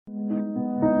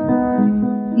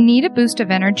Need a boost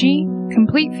of energy?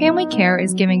 Complete Family Care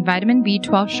is giving vitamin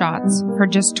B12 shots for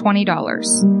just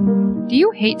 $20. Do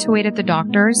you hate to wait at the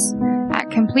doctors?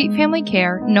 At Complete Family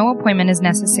Care, no appointment is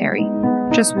necessary.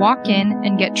 Just walk in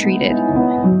and get treated.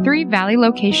 3 Valley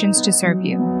locations to serve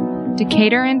you: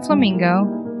 Decatur and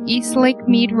Flamingo, East Lake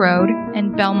Mead Road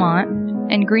and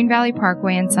Belmont, and Green Valley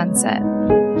Parkway and Sunset.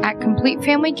 At Complete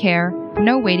Family Care,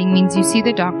 no waiting means you see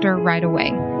the doctor right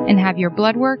away and have your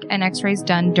blood work and x-rays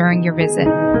done during your visit.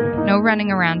 No running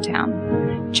around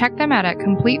town. Check them out at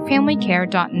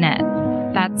CompleteFamilyCare.net.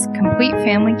 That's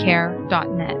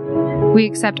CompleteFamilyCare.net. We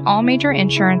accept all major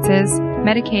insurances,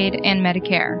 Medicaid, and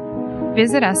Medicare.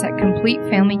 Visit us at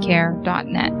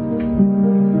CompleteFamilyCare.net.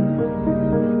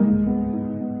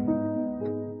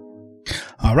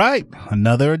 All right,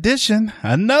 another edition.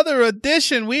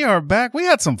 We are back. We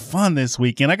had some fun this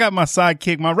weekend. I got my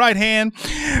sidekick, my right hand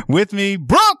with me.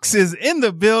 Brooks is in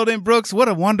the building. Brooks, what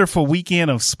a wonderful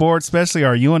weekend of sports, especially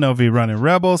our UNLV Running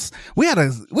Rebels. We had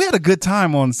a good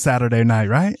time on Saturday night,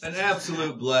 right? An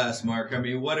absolute blast, Mark. I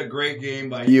mean, what a great game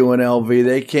by UNLV.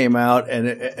 They came out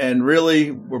and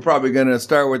really, we're probably going to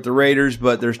start with the Raiders,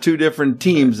 but there's 2 different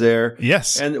teams there.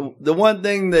 Yes. And the one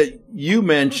thing that you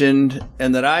mentioned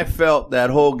and that I felt that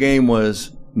whole game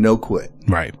was no quit.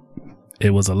 Right.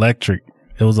 It was electric.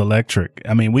 I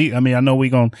mean, I know we're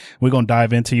going to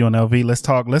dive into UNLV.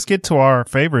 Let's get to our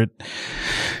favorite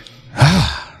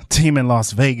team in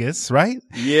Las Vegas, right?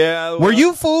 Yeah. Well, were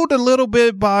you fooled a little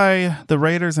bit by the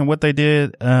Raiders and what they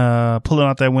did, pulling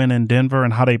out that win in Denver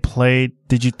and how they played?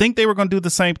 Did you think they were going to do the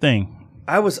same thing?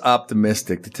 I was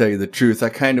optimistic, to tell you the truth. I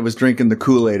kind of was drinking the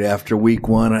Kool-Aid after week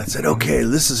 1. I said, okay,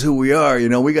 this is who we are. You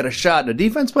know, we got a shot. The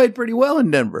defense played pretty well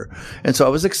in Denver. And so I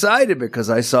was excited because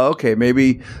I saw, okay,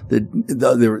 maybe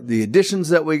the additions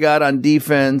that we got on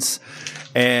defense,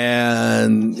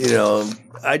 and, you know,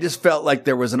 I just felt like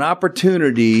there was an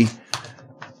opportunity,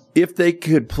 if they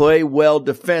could play well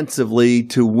defensively,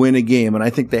 to win a game. And I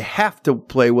think they have to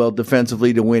play well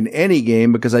defensively to win any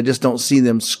game, because I just don't see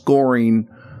them scoring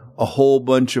a whole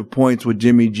bunch of points with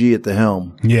Jimmy G at the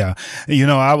helm. Yeah. You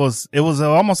know, it was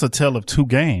almost a tale of 2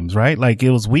 games, right? Like it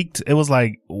was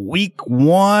like week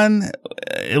 1.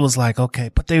 It was like, okay,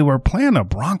 but they were playing a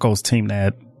Broncos team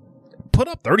that put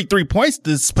up 33 points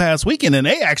this past weekend, and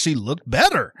they actually looked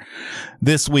better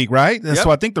this week, right? Yep. So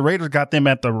I think the Raiders got them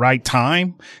at the right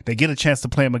time. They get a chance to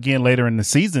play them again later in the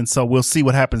season. So we'll see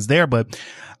what happens there. But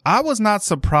I was not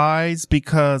surprised,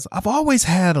 because I've always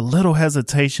had a little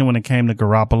hesitation when it came to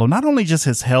Garoppolo, not only just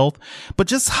his health, but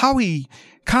just how he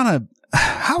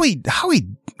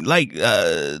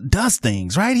does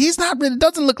things, right? He's not really,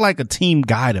 doesn't look like a team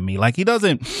guy to me. Like he don't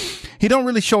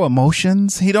really show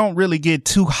emotions. He don't really get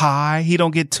too high. He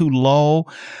don't get too low.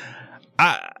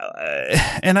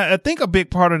 I think a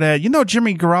big part of that, you know,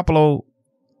 Jimmy Garoppolo,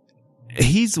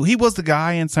 he was the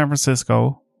guy in San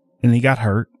Francisco, and he got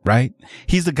hurt, right?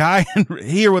 He's the guy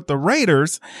here with the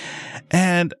Raiders,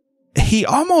 and he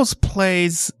almost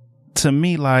plays to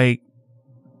me like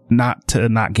not to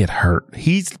not get hurt.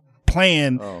 He's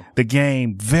playing the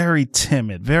game very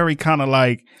timid, very kind of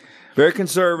like very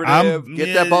conservative.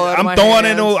 Get that ball out of my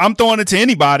hands. I'm throwing it to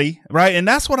anybody, right? And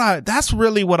that's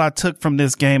really what I took from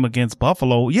this game against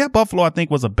Buffalo. Yeah, Buffalo I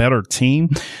think was a better team,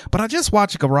 but I just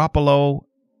watched Garoppolo,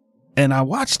 and I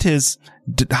watched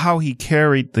how he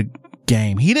carried the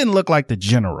game. He didn't look like the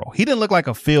general. He didn't look like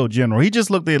a field general. He just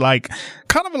looked like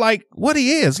kind of like what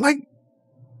he is, like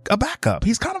a backup.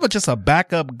 He's kind of just a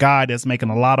backup guy that's making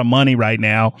a lot of money right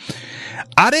now.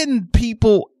 And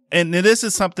this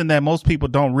is something that most people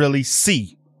don't really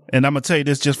see. And I'm going to tell you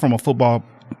this just from a football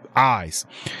eyes.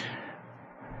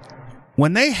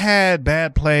 When they had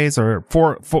bad plays or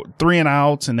 3 and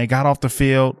outs and they got off the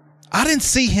field, I didn't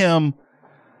see him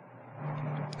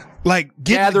like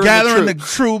gathering the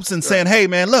troops and saying, "Hey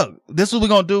man, look, this is what we're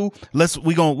going to do.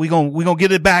 We're going to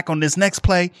get it back on this next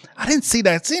play." I didn't see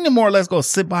that. Seeing him more or less go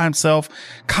sit by himself,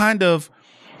 kind of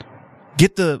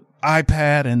get the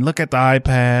iPad and look at the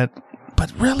iPad,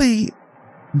 but really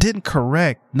didn't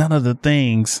correct none of the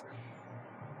things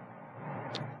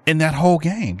in that whole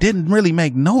game. Didn't really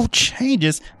make no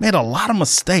changes, made a lot of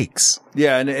mistakes.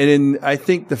 Yeah, and I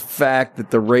think the fact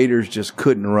that the Raiders just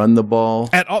couldn't run the ball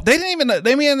at all. They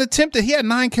made an attempt that he had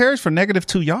 9 carries for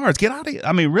 -2 yards. Get out of here.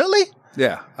 I mean, really?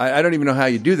 Yeah, I don't even know how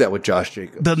you do that with Josh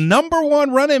Jacobs. The number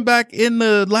 1 running back in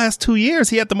the last 2 years.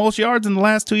 He had the most yards in the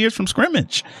last 2 years from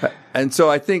scrimmage. And so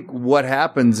I think what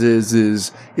happens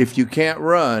is if you can't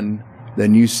run,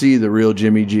 then you see the real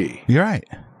Jimmy G. You're right.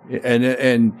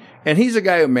 And he's a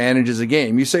guy who manages a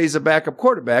game. You say he's a backup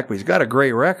quarterback, but he's got a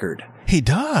great record. He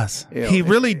does. He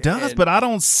really does. But I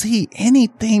don't see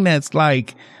anything that's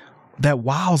like, that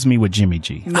wows me with Jimmy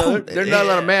G. No, there's not a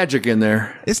lot of magic in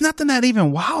there. It's nothing that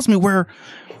even wows me. Where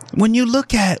when you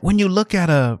look at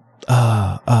a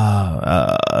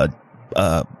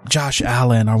Josh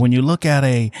Allen, or when you look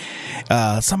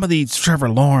at some of these Trevor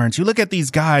Lawrence, you look at these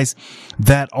guys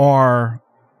that are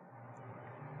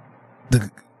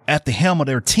at the helm of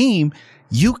their team,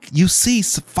 you see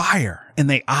fire in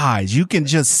their eyes. You can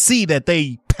just see that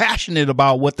they passionate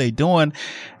about what they're doing.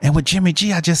 And with Jimmy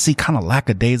G, I just see kind of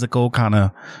lackadaisical, kind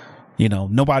of,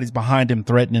 nobody's behind him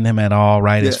threatening him at all,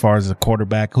 right? Yeah. As far as the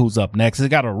quarterback, who's up next. They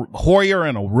got a Hoyer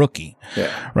and a rookie,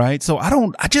 right? So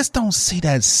I just don't see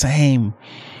that same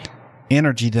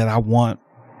energy that I want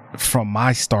from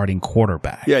my starting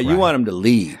quarterback. Yeah, you want him to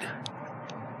lead.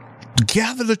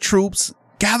 Gather the troops,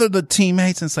 gather the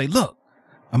teammates and say, look,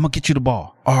 I'm going to get you the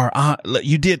ball. Or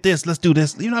you did this. Let's do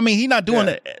this. You know what I mean? He's not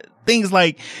doing things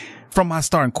like from my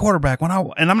starting quarterback and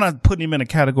I'm not putting him in a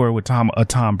category with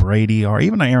Tom Brady or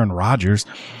even Aaron Rodgers,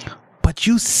 but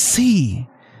you see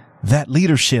that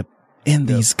leadership in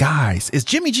these guys. Is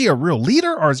Jimmy G a real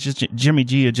leader, or is just Jimmy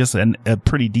G just a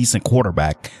pretty decent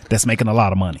quarterback that's making a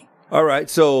lot of money? All right.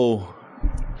 So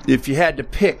if you had to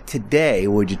pick today,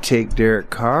 would you take Derek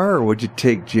Carr or would you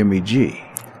take Jimmy G?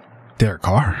 Derek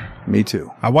Carr. Me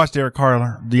too. I watched Derek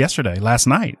Carr last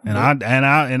night, and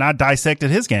I dissected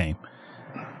his game.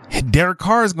 Derek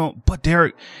Carr is but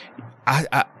Derek,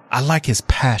 I like his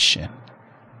passion.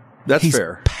 He's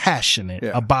fair. Passionate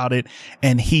about it,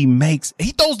 and he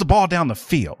throws the ball down the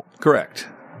field. Correct.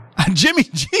 Jimmy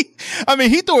G, I mean,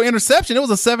 he threw an interception. It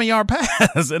was a 7-yard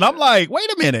pass, and I'm like, wait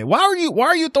a minute, why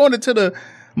are you throwing it to the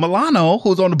Milano,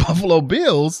 who's on the Buffalo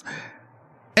Bills,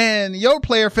 and your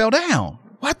player fell down?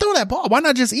 Why throw that ball? Why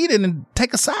not just eat it and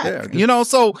take a sack?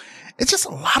 So it's just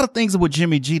a lot of things with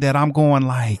Jimmy G that I'm going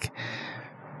like,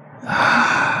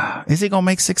 is he gonna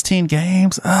make 16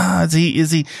 games?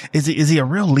 Is he a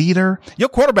real leader? Your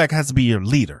quarterback has to be your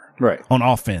leader, right, on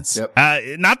offense. Yep.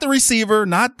 Not the receiver,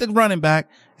 not the running back.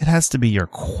 It has to be your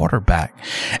quarterback,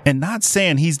 and not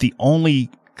saying he's the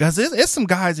only. Because it's some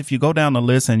guys, if you go down the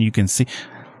list and you can see,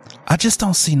 I just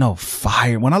don't see no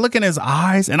fire when I look in his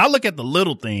eyes, and I look at the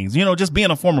little things. Just being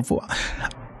a former football.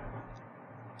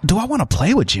 Do I want to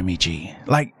play with Jimmy G?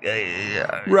 Like,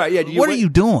 right? Yeah. What are you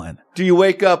doing? Do you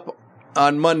wake up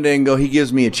on Monday and go, he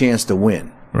gives me a chance to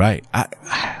win? Right.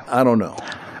 I don't know.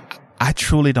 I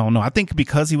truly don't know. I think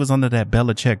because he was under that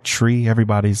Belichick tree,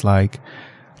 everybody's like,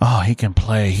 oh, he can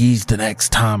play. He's the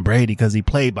next Tom Brady because he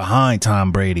played behind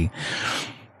Tom Brady.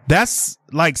 That's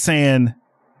like saying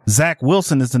Zach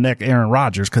Wilson is the next Aaron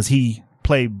Rodgers because he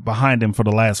played behind him for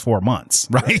the last 4 months,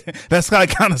 right? That's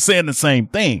like kind of saying the same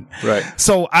thing. Right.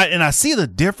 So I see the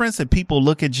difference that people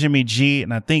look at Jimmy G,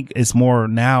 and I think it's more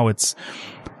now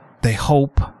they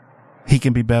hope he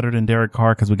can be better than Derek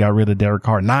Carr because we got rid of Derek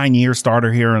Carr, 9-year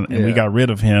starter here, and we got rid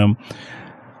of him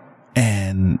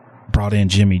and brought in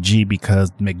Jimmy G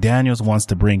because McDaniels wants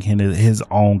to bring in his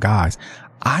own guys.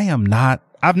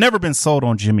 I've never been sold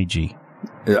on Jimmy G.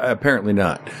 Apparently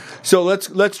not. So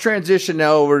let's transition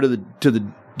now over to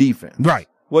the defense. Right.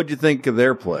 What'd you think of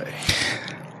their play?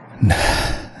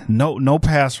 No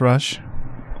pass rush.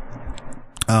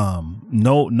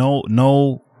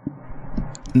 No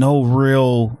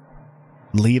real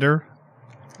leader.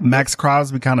 Max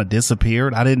Crosby kind of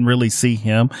disappeared. I didn't really see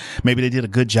him. Maybe they did a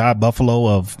good job, Buffalo,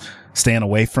 of staying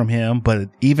away from him. But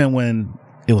even when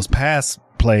it was pass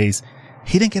plays,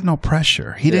 he didn't get no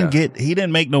pressure. He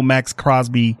didn't make no Max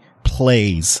Crosby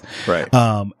plays. Right.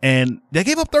 And they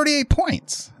gave up 38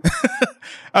 points.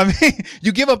 I mean,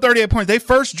 you give up 38 points. They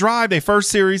first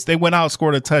series, they went out,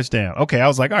 scored a touchdown. Okay. I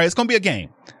was like, all right, it's going to be a game.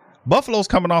 Buffalo's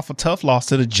coming off a tough loss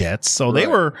to the Jets. So they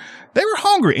were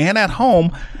hungry and at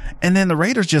home. And then the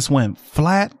Raiders just went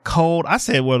flat, cold. I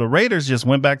said, well, the Raiders just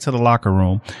went back to the locker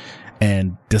room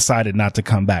and decided not to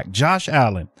come back. Josh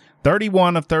Allen,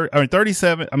 31 of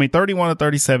 37,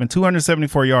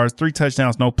 274 yards, 3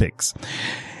 touchdowns, no picks.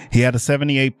 He had a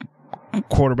 78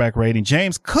 quarterback rating.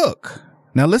 James Cook.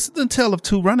 Now listen to the tale of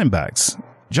 2 running backs.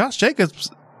 Josh Jacobs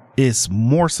is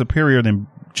more superior than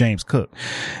James Cook.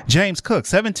 James Cook,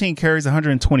 17 carries,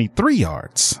 123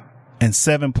 yards and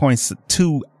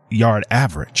 7.2 yard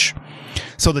average.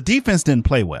 So the defense didn't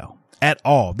play well at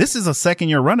all. This is a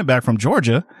second-year running back from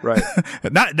Georgia. Right.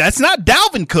 That's not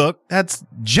Dalvin Cook. That's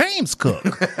James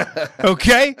Cook.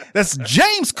 Okay. That's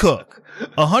James Cook.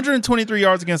 123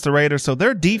 yards against the Raiders. So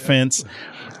their defense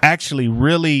actually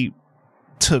really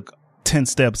took 10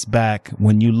 steps back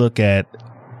when you look at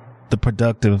the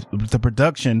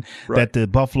production that the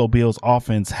Buffalo Bills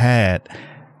offense had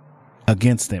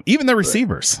against them, even the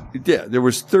receivers. Yeah, there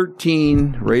was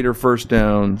 13 Raider first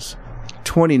downs,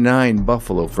 29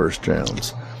 Buffalo first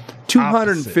downs.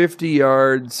 250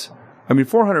 yards.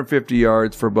 450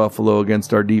 yards for Buffalo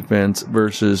against our defense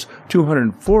versus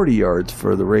 240 yards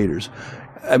for the Raiders.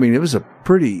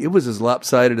 It was as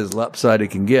lopsided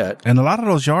can get. And a lot of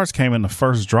those yards came in the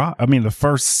first the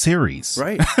first series.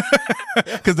 Right.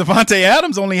 Because Devontae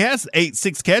Adams only has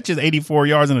 6 catches, 84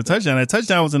 yards and a touchdown. That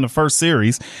touchdown was in the first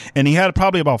series, and he had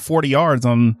probably about 40 yards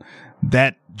on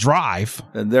that drive.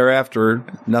 And thereafter,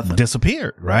 nothing.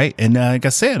 Disappeared, right? And like I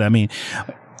said,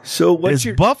 so is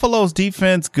Buffalo's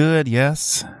defense good?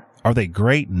 Yes. Are they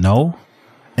great? No.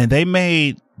 And they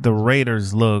made the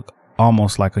Raiders look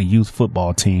almost like a youth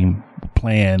football team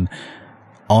playing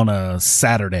on a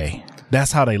Saturday.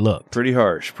 That's how they look. Pretty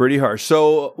harsh.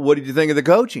 So what did you think of the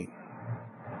coaching?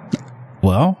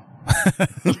 Well,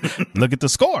 look at the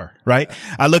score, right?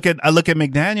 I look at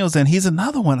McDaniels, and he's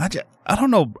another one. I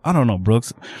don't know,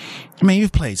 Brooks.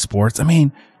 You've played sports.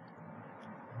 I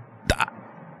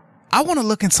want to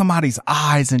look in somebody's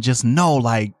eyes and just know,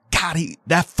 like, God,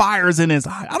 that fire's in his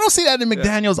eye. I don't see that in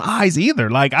McDaniel's eyes either.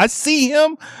 Like, I see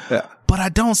him, but I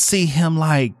don't see him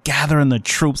like gathering the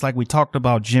troops like we talked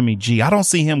about Jimmy G. I don't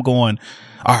see him going,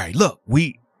 all right, look,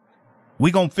 we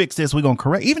gonna fix this. We gonna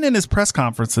correct. Even in his press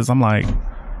conferences, I'm like,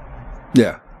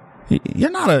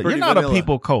 you're not a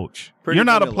people coach. You're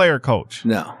not a player coach.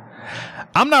 No,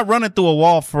 I'm not running through a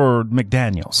wall for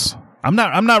McDaniels. I'm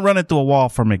not running through a wall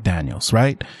for McDaniels,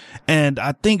 right? And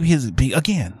I think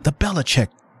again, the Belichick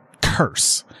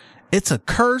curse. It's a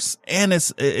curse, and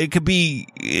it could be,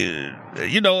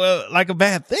 like a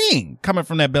bad thing coming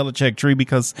from that Belichick tree,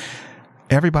 because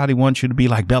everybody wants you to be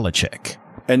like Belichick.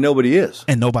 And nobody is.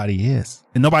 And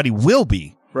nobody will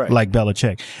be like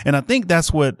Belichick. And I think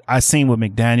that's what I seen with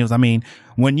McDaniels.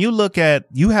 When you look at,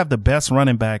 you have the best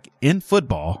running back in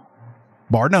football,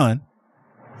 bar none,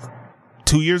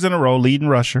 2 years in a row, leading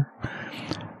rusher,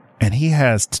 and he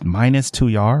has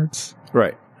 -2 yards.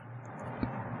 Right.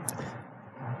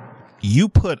 You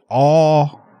put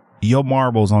all your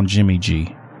marbles on Jimmy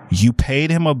G. You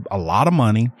paid him a lot of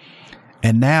money,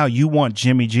 and now you want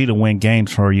Jimmy G to win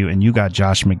games for you, and you got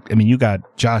Josh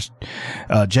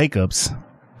Jacobs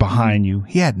behind you.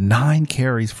 He had 9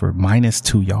 carries for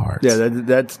 -2 yards. Yeah,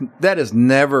 that is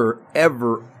never,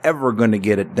 ever going to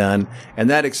get it done, and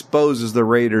that exposes the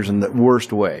Raiders in the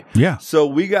worst way. Yeah. So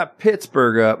we got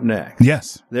Pittsburgh up next.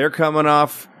 Yes. They're coming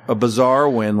off a bizarre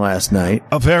win last night.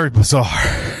 A very bizarre.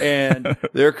 And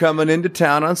they're coming into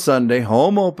town on Sunday,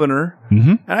 home opener.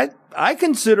 Mm-hmm. And I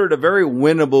consider it a very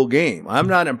winnable game. I'm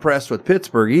not impressed with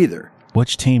Pittsburgh either.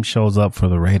 Which team shows up for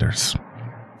the Raiders?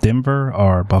 Denver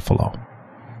or Buffalo?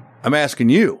 I'm asking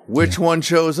you, which one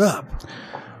shows up?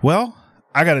 Well,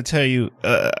 I got to tell you,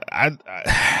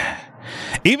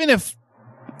 even if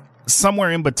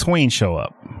somewhere in between show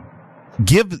up,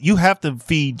 you have to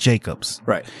feed Jacobs.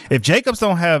 Right. If Jacobs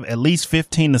don't have at least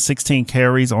 15 to 16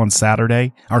 carries on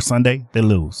Saturday or Sunday, they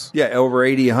lose. Yeah, over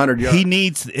 80, 100 yards.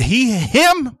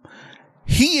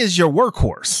 He is your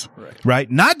workhorse,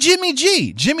 right? Not Jimmy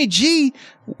G. Jimmy G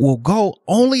will go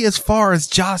only as far as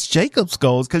Josh Jacobs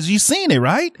goes, because you've seen it,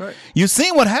 right? You've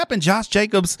seen what happened. Josh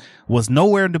Jacobs was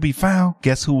nowhere to be found.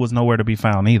 Guess who was nowhere to be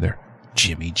found either?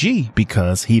 Jimmy G,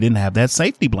 because he didn't have that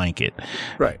safety blanket.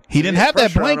 Right. He didn't have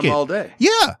that blanket all day.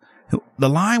 Yeah. The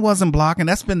line wasn't blocking.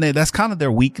 That's kind of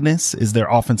their weakness, is their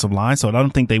offensive line. So I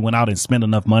don't think they went out and spent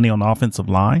enough money on the offensive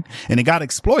line, and it got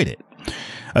exploited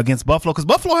against Buffalo, because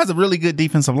Buffalo has a really good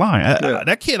defensive line.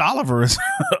 That kid Oliver is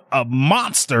a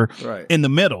monster in the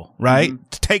middle, right? Mm-hmm.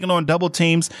 Taking on double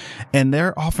teams, and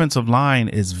their offensive line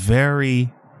is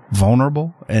very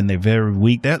vulnerable, and they're very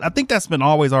weak. I think that's been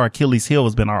always our Achilles heel,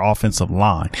 has been our offensive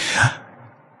line.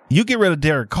 You get rid of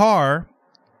Derek Carr,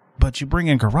 but you bring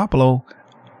in Garoppolo,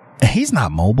 and he's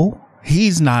not mobile.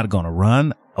 He's not going to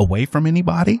run away from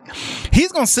anybody.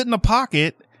 He's going to sit in the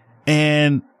pocket,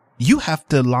 and you have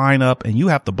to line up and you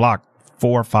have to block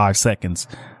 4 or 5 seconds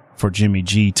for Jimmy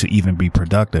G to even be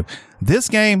productive. This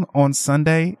game on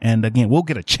Sunday, and again, we'll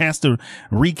get a chance to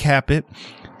recap it.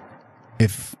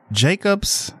 If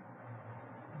Jacobs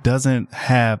doesn't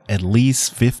have at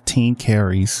least 15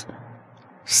 carries,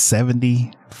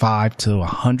 75 to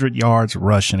 100 yards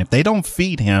rushing, if they don't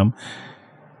feed him,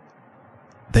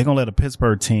 they're going to let a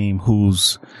Pittsburgh team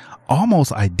who's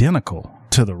almost identical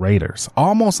to the Raiders.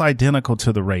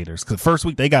 Because first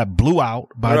week they got blew out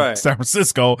by San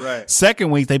Francisco.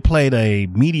 Second week they played a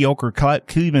mediocre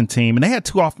Cleveland team, and they had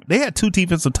two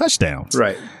defensive touchdowns.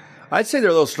 Right. I'd say they're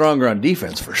a little stronger on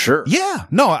defense for sure. Yeah.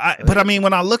 No, but I mean,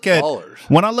 when I look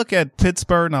at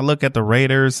Pittsburgh and I look at the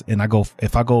Raiders, and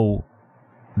if I go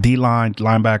D-line,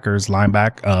 linebackers,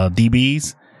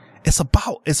 DBs, it's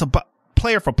about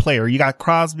player for player. You got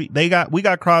Crosby. We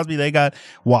got Crosby. They got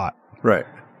Watt. Right.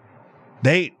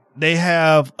 They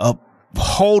have a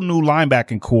whole new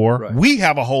linebacking core. Right. We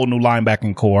have a whole new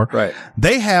linebacking core. Right.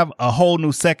 They have a whole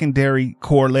new secondary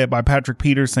core led by Patrick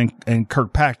Peterson and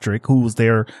Kirkpatrick, who was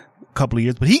there a couple of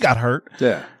years, but he got hurt.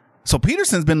 Yeah. So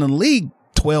Peterson's been in the league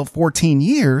 12, 14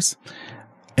 years.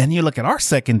 And you look at our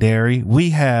secondary, we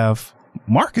have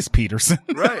Marcus Peterson,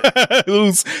 Right.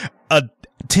 who's a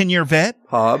 10-year vet.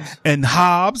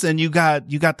 Hobbs. And you got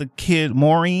the kid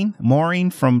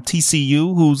Maureen from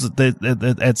TCU, who's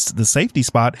that's the safety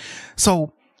spot.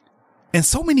 So in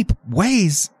so many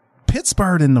ways,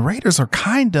 Pittsburgh and the Raiders are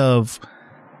kind of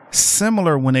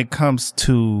similar when it comes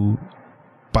to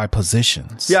by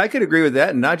positions. Yeah, I could agree with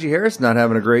that. And Najee Harris not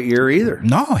having a great year either.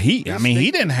 No, he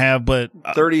didn't have but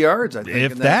 30 yards, I think,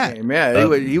 if in that game.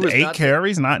 Yeah, he was 8 not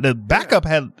carries. Not the backup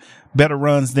had better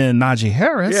runs than Najee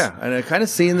Harris. Yeah, and I kind of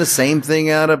seeing the same thing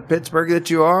out of Pittsburgh that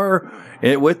you are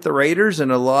with the Raiders,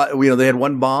 and a lot. They had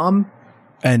one bomb,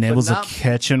 and it was a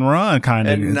catch and run kind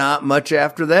of, and not much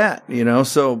after that.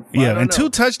 So yeah, and 2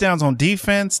 touchdowns on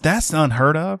defense. That's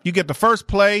unheard of. You get the first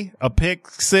play, a pick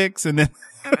six, and then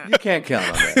you can't count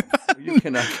on that. You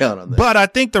cannot count on that. But I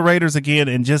think the Raiders again,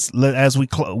 and just as we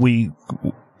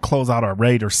close out our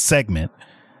Raiders segment.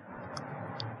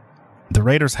 The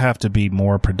Raiders have to be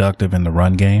more productive in the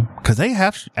run game because they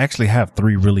actually have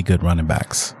 3 really good running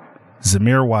backs.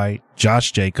 Zamir White,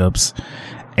 Josh Jacobs,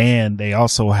 and they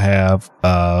also have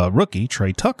a rookie,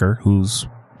 Trey Tucker, who's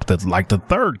the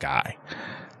 3rd guy.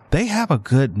 They have a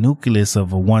good nucleus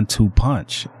of a 1-2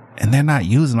 punch, and they're not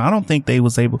using. I don't think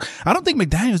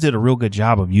McDaniels did a real good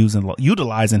job of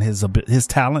utilizing his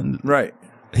talent. Right.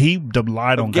 He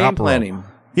relied on game Garoppolo. planning.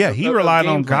 Yeah, he relied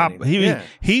on Garoppolo.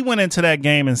 He went into that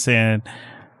game and said,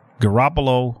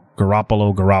 Garoppolo.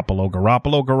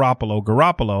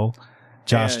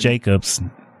 Josh Jacobs,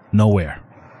 nowhere.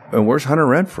 And where's Hunter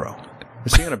Renfrow?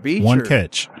 Is he on a beach? 1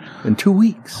 catch in 2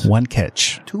 weeks. 1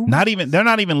 catch. 2 weeks. They're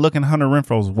not even looking Hunter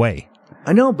Renfrow's way.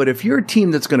 I know, but if you're a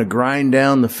team that's going to grind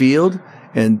down the field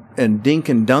and dink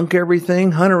and dunk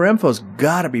everything, Hunter Renfrow's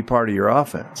got to be part of your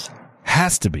offense.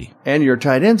 Has to be. And your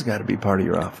tight end's got to be part of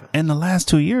your offense. In the last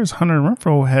 2 years, Hunter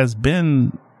Renfrow has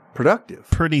been productive,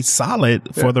 pretty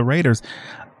solid for the Raiders.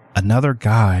 Another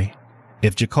guy,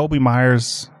 if Jacoby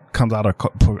Myers comes out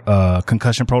of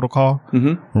concussion protocol,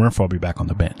 Renfrow will be back on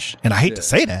the bench. And I hate to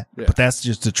say that, but that's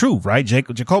just the truth, right?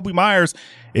 Jacoby Myers,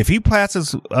 if he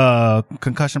passes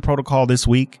concussion protocol this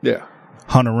week,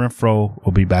 Hunter Renfrow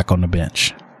will be back on the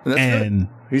bench. And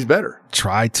he's better.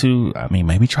 Try to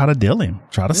deal him.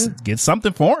 Try to get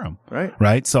something for him.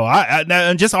 Right. So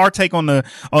and just our take on the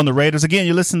Raiders. Again,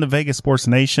 you listen to Vegas Sports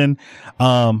Nation.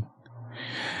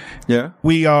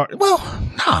 We are,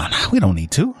 no, we don't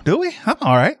need to, do we? I'm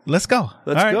all right. Let's go.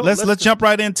 Let's jump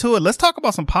right into it. Let's talk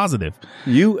about some positive.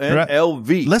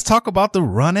 UNLV. Let's talk about the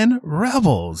running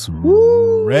Rebels.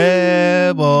 Woo.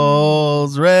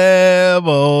 Rebels.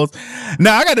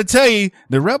 Now, I got to tell you,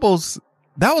 the Rebels,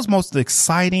 that was most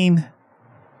exciting,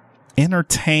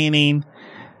 entertaining.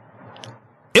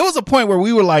 It was a point where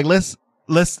we were like, this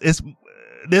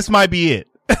might be it.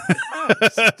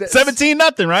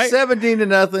 17-0, right?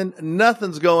 17-0.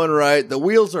 Nothing's going right. The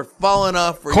wheels are falling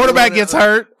off. Quarterback gets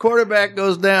hurt. Quarterback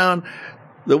goes down.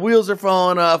 The wheels are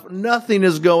falling off. Nothing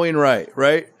is going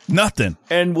right? Nothing.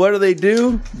 And what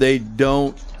do? They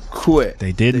don't quit.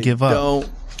 They didn't give up. Don't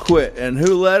quit. And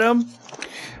who led them?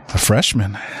 A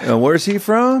freshman. And where's he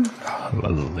from?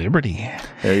 Liberty.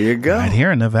 There you go. Right here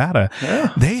in Nevada.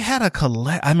 Yeah. They had this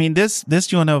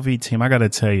UNLV team, I got to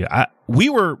tell you, we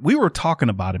were talking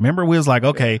about it. Remember, we was like,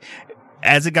 okay,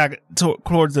 as it got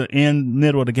towards the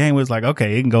middle of the game, we was like,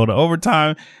 okay, it can go to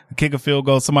overtime, kick a field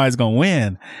goal, somebody's going to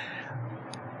win.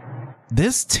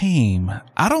 This team,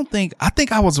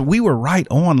 we were right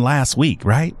on last week,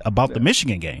 right? About the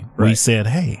Michigan game. Right. We said,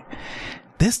 hey,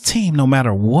 this team, no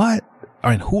matter what,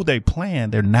 and who they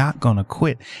playing, they're not going to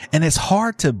quit. And it's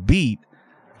hard to beat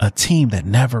a team that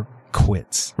never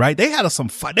quits, right? They had some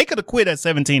fight. They could have quit at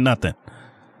 17-0.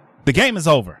 The game is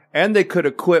over. And they could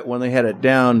have quit when they had it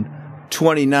down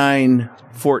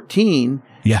 29-14.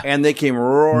 Yeah. And they came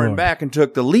roaring back and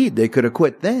took the lead. They could have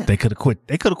quit then. They could have quit.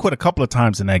 They could have quit a couple of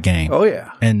times in that game. Oh,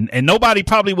 yeah. And nobody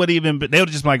probably would even, they would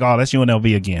just be like, oh, that's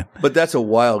UNLV again. But that's a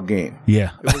wild game.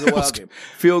 Yeah. It was a wild game.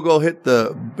 Field goal hit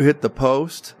the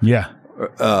post. Yeah.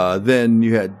 Then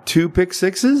you had 2 pick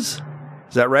sixes.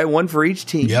 Is that right? One for each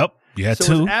team. Yep. Yeah, so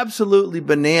two. it was absolutely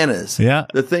bananas. Yeah.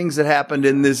 The things that happened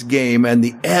in this game and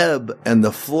the ebb and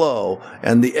the flow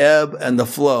and the ebb and the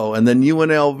flow. And then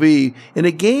UNLV in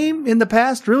a game in the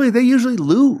past, really, they usually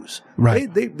lose.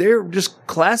 Right. They're just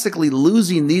classically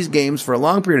losing these games for a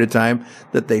long period of time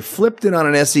that they flipped it on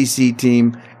an SEC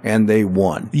team and they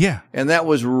won. Yeah. And that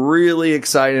was really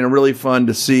exciting and really fun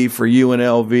to see for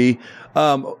UNLV.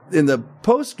 In the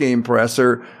post-game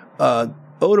presser,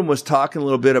 Odom was talking a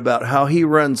little bit about how he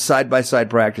runs side-by-side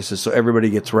practices so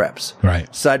everybody gets reps.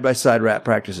 Right. Side-by-side rep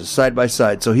practices,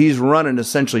 side-by-side. So he's running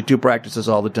essentially 2 practices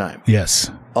all the time.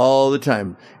 Yes. All the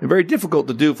time. And very difficult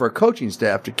to do for a coaching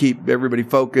staff to keep everybody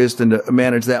focused and to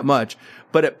manage that much.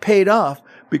 But it paid off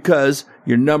because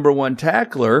your number one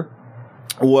tackler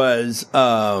was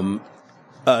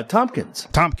Tompkins.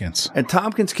 And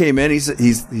Tompkins came in.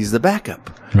 He's the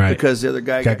backup. Right. Because the other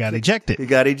guy got ejected. He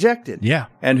got ejected. Yeah.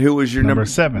 And who was your Number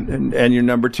 7. And your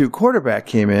number 2 quarterback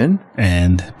came in.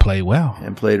 And played well.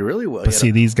 And played really well. But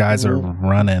see, these guys are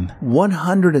running.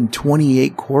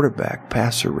 128 quarterback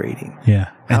passer rating.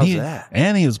 Yeah. And How's that?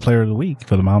 And he was player of the week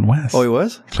for the Mountain West. Oh, he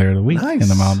was? Player of the week Nice. in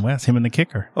the Mountain West. Him and the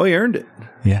kicker. Oh, he earned it.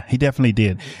 Yeah, he definitely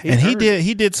did.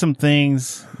 He did some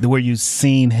things where you've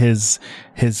seen he's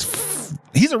a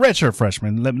redshirt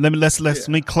freshman. Let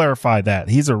me clarify that.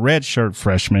 He's a redshirt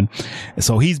freshman.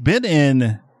 So he's been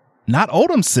in not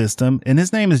Odom's system, and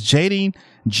his name is Jaden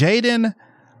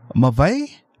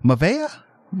Mayava.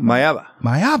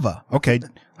 Okay.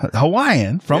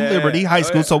 Hawaiian from Liberty High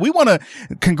School. So we want to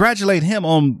congratulate him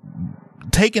on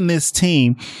taking this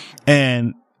team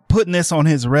and putting this on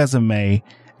his resume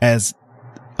as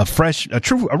a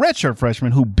redshirt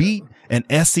freshman who beat an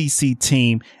SEC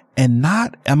team, and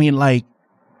not, I mean, like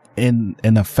in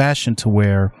a fashion to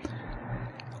where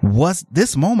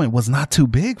this moment was not too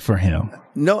big for him.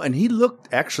 No, and he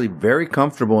looked actually very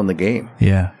comfortable in the game.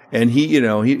 Yeah. And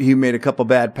he made a couple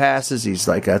bad passes. He's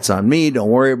like, that's on me. Don't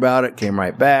worry about it. Came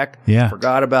right back. Yeah.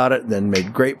 Forgot about it. Then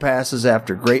made great passes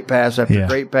after great pass after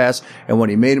great pass. And when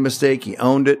he made a mistake, he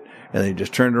owned it. And he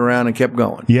just turned around and kept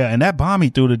going. Yeah. And that bomb he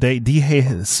threw today, De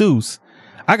Jesus,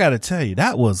 I got to tell you,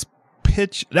 that was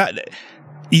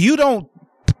you don't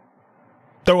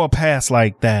throw a pass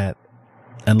like that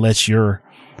unless you're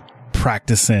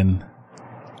practicing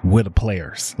with the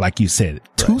players, like you said.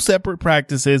 Right. 2 separate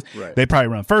practices. Right. They probably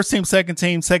run first team, second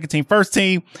team, first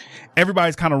team.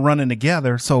 Everybody's kind of running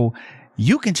together. So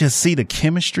you can just see the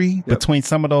chemistry between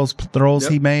some of those throws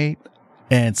he made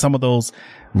and some of those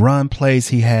run plays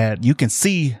he had. You can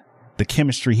see the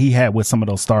chemistry he had with some of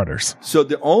those starters. So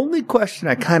the only question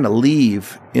I kind of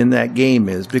leave in that game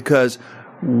is because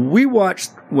we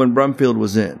watched when Brumfield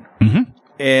was in,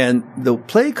 and the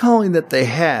play calling that they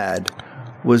had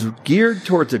was geared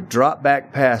towards a drop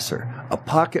back passer, a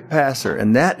pocket passer,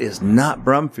 and that is not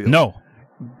Brumfield. No.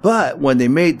 But when they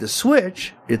made the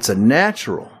switch, it's a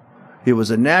natural. It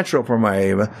was a natural for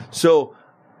Maeva. So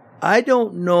I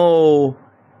don't know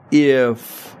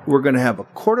if we're going to have a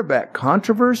quarterback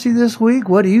controversy this week.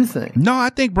 What do you think? No, I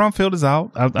think Brumfield is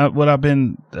out.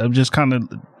 I'm just kind of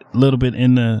a little bit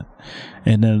I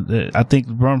think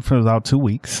Brumfield is out 2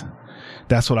 weeks.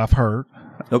 That's what I've heard.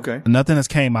 Okay. Nothing has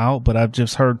came out, but I've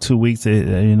just heard 2 weeks.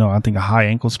 I think a high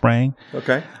ankle sprain.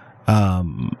 Okay.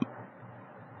 Jaden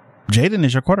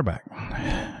is your quarterback.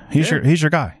 He's your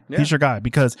guy. Yeah. He's your guy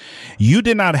because you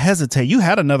did not hesitate. You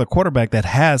had another quarterback that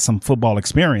has some football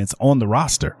experience on the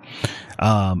roster.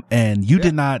 And you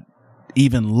did not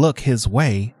even look his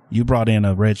way. You brought in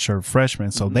a redshirt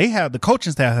freshman. So the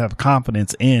coaching staff have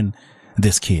confidence in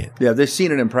this kid. Yeah. They've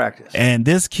seen it in practice. And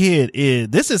this kid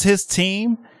this is his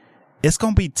team. It's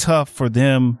going to be tough for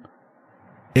them.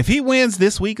 If he wins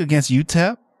this week against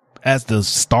UTEP as the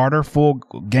starter full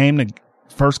game, the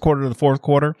first quarter to the fourth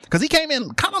quarter, because he came in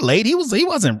kind of late. He was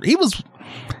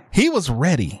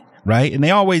ready, right? And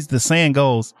the saying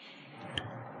goes,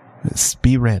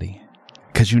 be ready,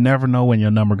 because you never know when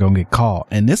your number going to get called.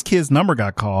 And this kid's number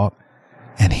got called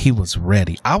and he was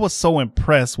ready. I was so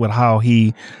impressed with how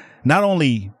he not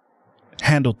only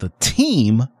handled the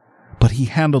team, but he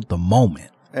handled the moment.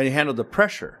 And he handled the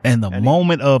pressure. And the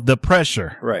moment of the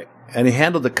pressure. Right. And he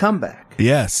handled the comeback.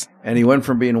 Yes. And he went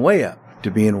from being way up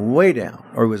to being way down.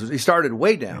 Or he started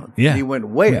way down. Yeah. And he went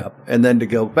way up and then to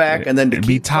go back and then to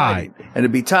be tied. And to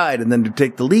be tied and then to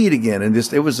take the lead again. And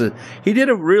he did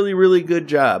a really, really good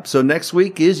job. So next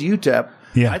week is UTEP.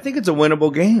 Yeah. I think it's a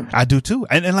winnable game. I do too.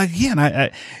 And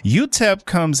UTEP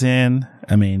comes in.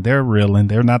 I mean, they're reeling.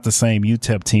 They're not the same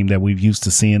UTEP team that we've used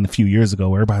to seeing a few years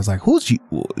ago. Everybody's like, who's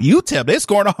UTEP? They're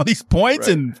scoring all these points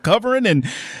and covering. And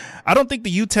I don't think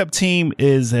the UTEP team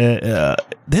is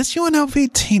this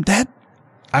UNLV team that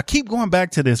I keep going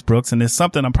back to this, Brooks, and it's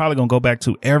something I'm probably going to go back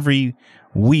to every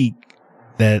week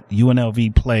that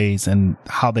UNLV plays and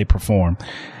how they perform.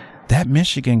 That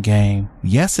Michigan game,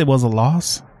 yes, it was a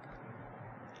loss.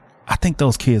 I think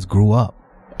those kids grew up.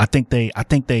 I think they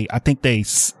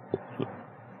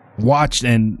watched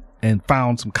and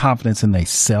found some confidence in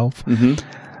themselves. Mm-hmm.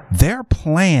 They're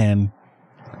playing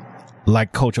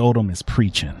like Coach Odom is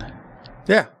preaching.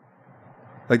 Yeah.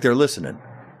 Like they're listening.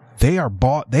 They have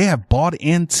bought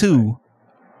into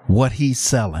what he's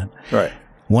selling. Right.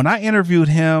 When I interviewed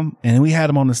him and we had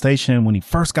him on the station when he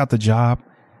first got the job,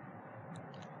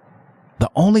 the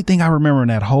only thing I remember in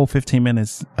that whole 15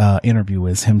 minutes interview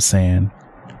is him saying,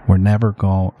 I'm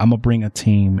going to bring a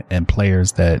team and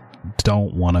players that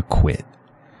don't want to quit.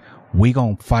 We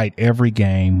going to fight every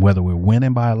game, whether we're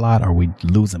winning by a lot or we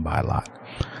losing by a lot.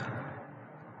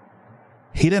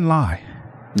 He didn't lie.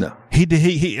 No. He did.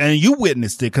 He and you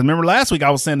witnessed it. Because remember last week I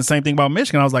was saying the same thing about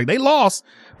Michigan. I was like, they lost,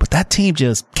 but that team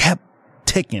just kept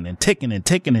ticking and ticking and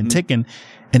ticking and ticking,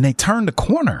 and they turned the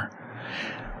corner.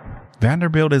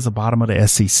 Vanderbilt is the bottom of the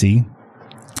SEC.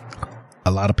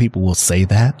 A lot of people will say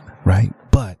that, right?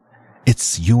 But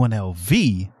it's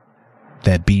UNLV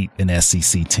that beat an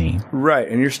SEC team. Right.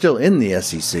 And you're still in the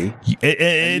SEC.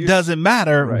 It doesn't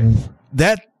matter. Right.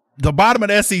 That the bottom of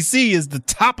the SEC is the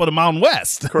top of the Mountain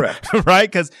West. Correct. Right?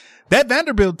 Because that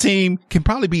Vanderbilt team can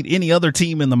probably beat any other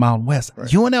team in the Mountain West. Right.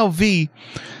 UNLV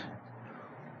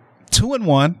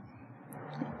 2-1.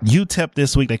 UTEP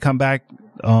this week. They come back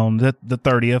on the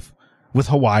 30th with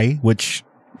Hawaii, which,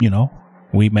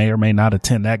 we may or may not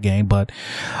attend that game. But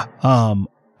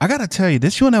I got to tell you,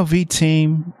 this UNLV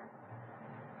team,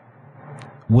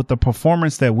 with the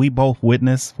performance that we both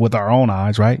witnessed with our own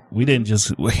eyes, right? We didn't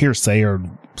just hearsay or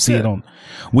see it on.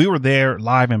 We were there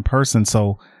live in person.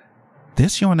 So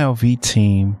this UNLV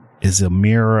team is a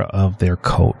mirror of their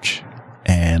coach.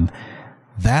 And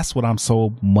that's what I'm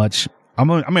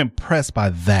impressed by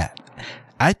that.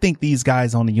 I think these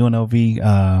guys on the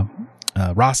UNLV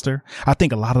roster, I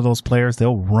think a lot of those players,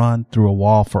 they'll run through a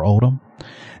wall for Odom.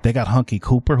 They got Hunky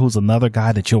Cooper, who's another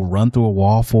guy that you'll run through a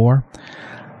wall for.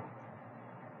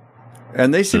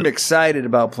 And they seemed excited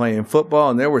about playing football,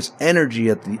 and there was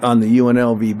energy on the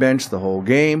UNLV bench the whole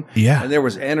game. Yeah. And there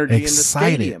was energy in the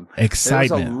stadium.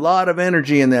 Excitement. There was a lot of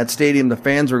energy in that stadium. The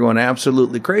fans were going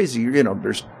absolutely crazy.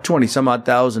 There's 20 some odd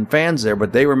thousand fans there,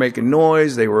 but they were making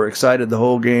noise. They were excited the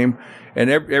whole game, and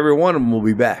every one of them will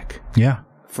be back. Yeah.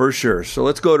 For sure. So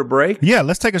let's go to break. Yeah,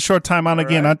 let's take a short time out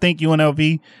again. Right. I think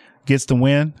UNLV gets the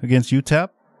win against UTEP.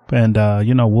 And,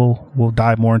 we'll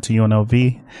dive more into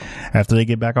UNLV after they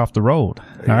get back off the road.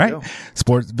 All right. Go.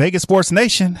 Vegas Sports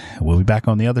Nation. We'll be back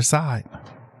on the other side.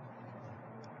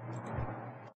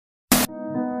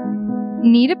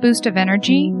 Need a boost of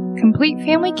energy? Complete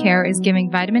Family Care is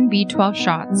giving vitamin B12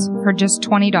 shots for just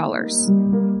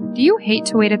 $20. Do you hate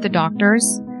to wait at the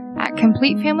doctors? At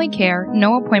Complete Family Care,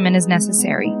 no appointment is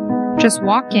necessary. Just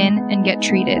walk in and get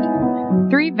treated.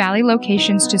 3 Valley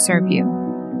locations to serve you: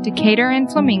 Decatur and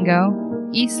Flamingo,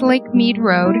 East Lake Mead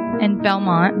Road and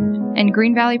Belmont, and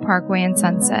Green Valley Parkway and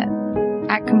Sunset.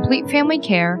 At Complete Family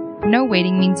Care, no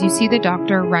waiting means you see the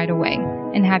doctor right away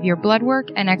and have your blood work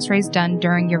and x-rays done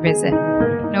during your visit.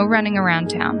 No running around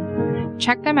town.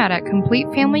 Check them out at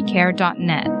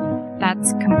CompleteFamilyCare.net.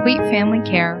 That's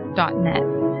CompleteFamilyCare.net.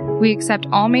 We accept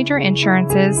all major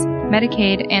insurances,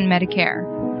 Medicaid, and Medicare.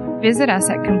 Visit us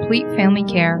at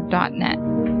CompleteFamilyCare.net.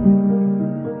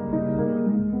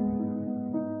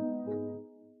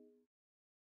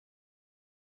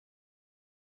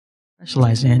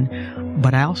 Specialize in,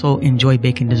 but I also enjoy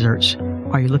baking desserts.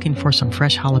 Are you looking for some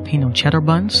fresh jalapeno cheddar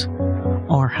buns?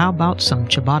 Or how about some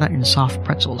ciabatta and soft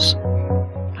pretzels?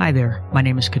 Hi there, my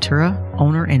name is Katura,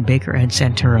 owner and baker at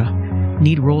Santura.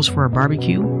 Need rolls for a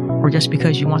barbecue? Or just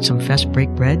because you want some fest break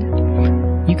bread?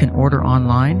 You can order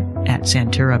online at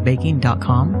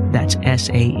santurabaking.com. That's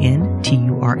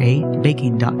SANTURA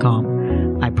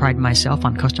baking.com. I pride myself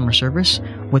on customer service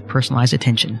with personalized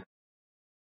attention.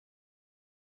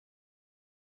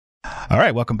 All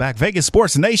right, welcome back. Vegas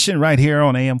Sports Nation right here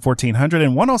on AM 1400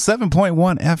 and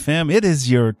 107.1 FM. It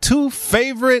is your 2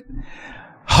 favorite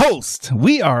hosts.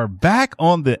 We are back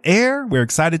on the air. We're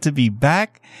excited to be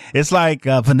back. It's like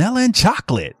vanilla and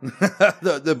chocolate.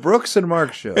 the Brooks and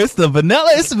Mark show. It's vanilla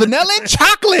and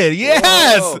chocolate.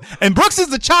 Yes. Whoa. And Brooks is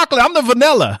the chocolate. I'm the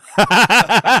vanilla.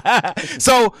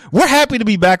 So we're happy to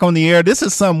be back on the air. This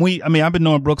is something I've been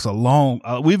knowing Brooks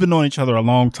we've been knowing each other a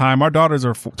long time. Our daughters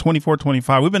are 24,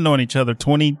 25. We've been knowing each other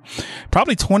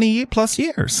probably 20 plus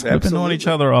years. Absolutely. We've been knowing each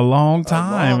other a long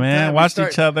time, man. Watched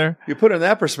each other. You put it in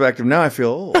that perspective. Now I feel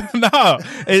old. old. No,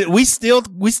 we still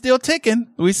ticking.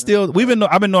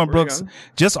 I've been knowing Brooks, young.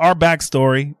 just our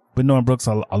backstory. Been knowing Brooks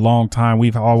a long time.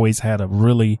 We've always had a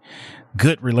really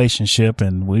good relationship,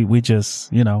 and we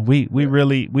just, we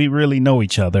really know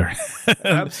each other.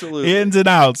 Absolutely. Ins and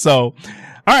outs. So, all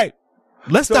right,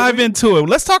 let's dive into it.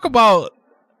 Let's talk about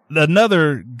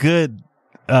another good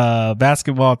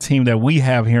basketball team that we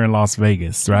have here in Las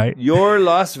Vegas, right? Your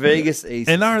Las Vegas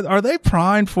Aces. And are they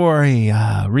primed for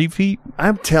a repeat?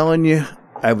 I'm telling you,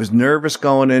 I was nervous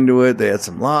going into it. They had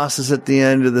some losses at the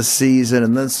end of the season,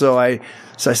 and then so I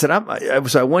said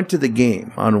I went to the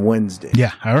game on Wednesday.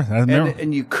 Yeah, I remember.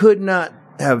 And you could not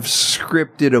have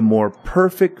scripted a more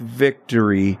perfect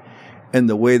victory in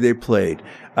the way they played.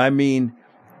 I mean,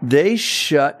 they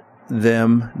shut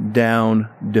them down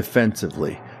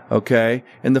defensively. Okay.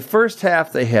 In the first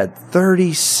half, they had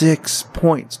 36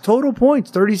 points, total points,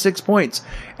 36 points.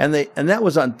 And that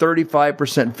was on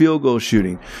 35% field goal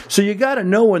shooting. So you got to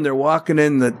know when they're walking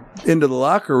into the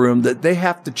locker room that they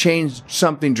have to change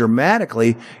something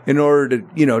dramatically in order to,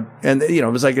 it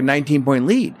was like a 19-point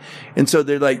lead. And so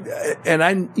they're like,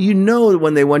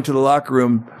 when they went to the locker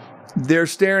room, they're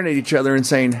staring at each other and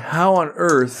saying, how on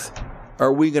earth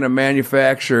are we going to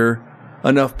manufacture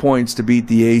enough points to beat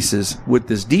the Aces with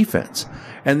this defense?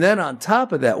 And then on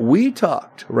top of that, we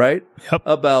talked, right,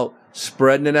 about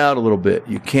spreading it out a little bit.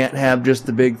 You can't have just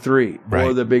the big three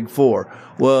or the big four.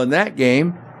 Well, in that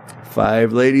game,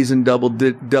 5 ladies in double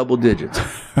digits.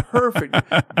 Perfect.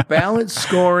 Balanced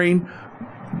scoring.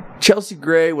 Chelsea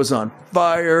Gray was on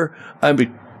fire. I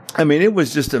mean, it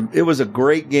was a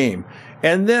great game.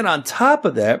 And then on top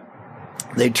of that,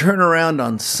 they turn around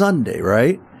on Sunday,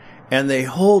 right? And they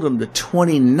hold them to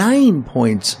 29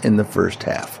 points in the first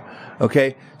half.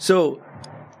 Okay. So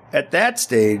at that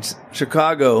stage,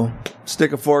 Chicago,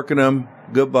 stick a fork in them.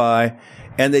 Goodbye.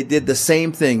 And they did the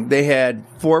same thing. They had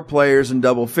 4 players in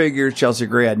double figures. Chelsea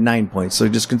Gray had 9 points. So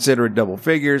just consider it double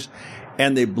figures.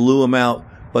 And they blew them out,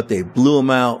 but they blew them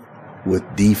out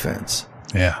with defense.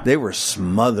 Yeah. They were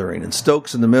smothering, and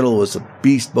Stokes in the middle was a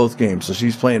beast both games. So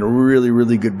she's playing really,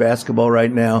 really good basketball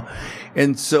right now.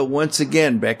 And so once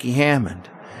again, Becky Hammond,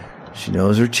 she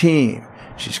knows her team.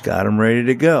 She's got them ready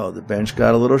to go. The bench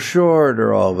got a little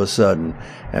shorter all of a sudden,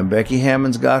 and Becky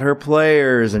Hammond's got her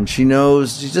players, and she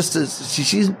knows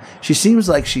she seems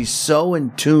like she's so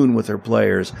in tune with her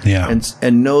players,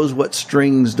 and knows what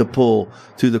strings to pull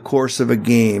through the course of a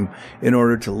game in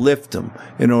order to lift them,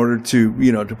 in order to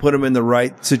to put them in the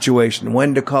right situation,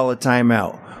 when to call a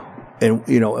timeout, and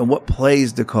and what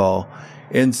plays to call,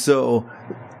 and so.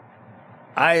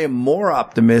 I am more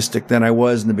optimistic than I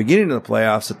was in the beginning of the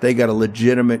playoffs that they got a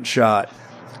legitimate shot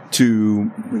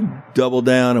to double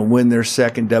down and win their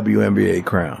second WNBA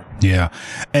crown. Yeah.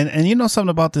 And you know something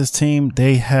about this team?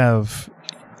 They have,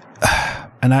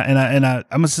 and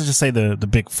I must just say the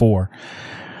big four.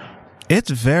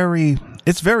 It's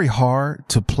very hard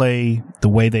to play the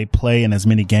way they play in as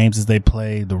many games as they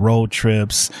play, the road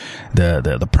trips,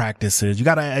 the practices. You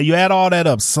add all that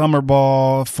up, summer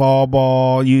ball, fall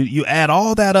ball, you add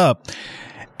all that up.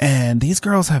 And these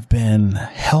girls have been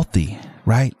healthy,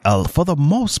 right? For the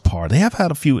most part. They have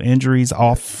had a few injuries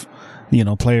off,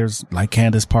 players like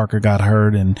Candace Parker got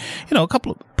hurt and, a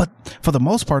couple but for the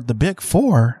most part, the big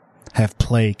four have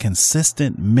played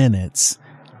consistent minutes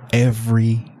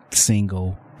every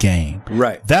single game.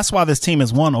 Right. That's why this team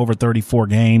has won over 34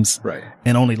 games. Right.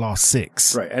 And only lost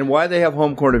 6. Right. And why they have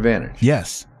home court advantage.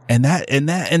 Yes. And that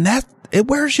it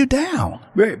wears you down.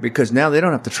 Right. Because now they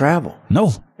don't have to travel.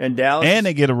 No. And Dallas. And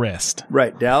they get a rest.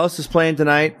 Right. Dallas is playing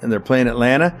tonight and they're playing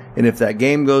Atlanta. And if that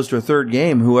game goes to a third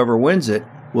game, whoever wins it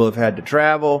will have had to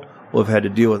travel, will have had to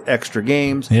deal with extra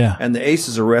games. Yeah. And the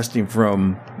Aces are resting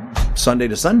from Sunday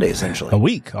to Sunday, essentially.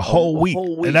 A whole week.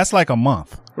 And that's like a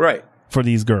month. Right. For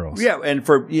these girls. Yeah, and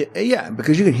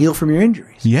because you can heal from your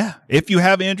injuries. Yeah. If you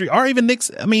have injury, or even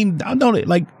Nick's, I know that,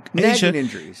 like, Asia,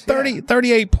 injuries.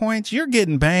 38 points, you're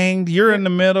getting banged, you're in the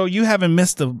middle, you haven't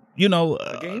missed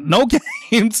no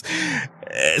games.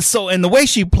 So, and the way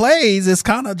she plays is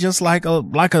kind of just like a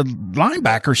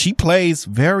linebacker. She plays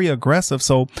very aggressive.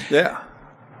 So, yeah.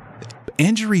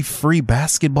 Injury-free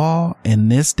basketball in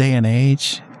this day and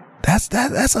age, that's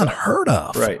unheard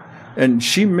of. Right. And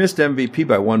she missed MVP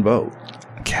by 1 vote.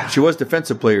 God. She was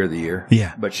Defensive Player of the Year.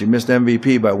 Yeah. But she missed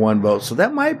MVP by 1 vote. So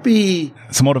that might be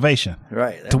some motivation.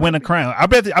 Right. To win a crown. I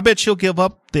bet she'll give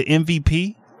up the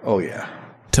MVP. Oh, yeah.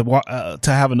 To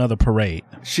have another parade.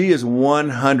 She is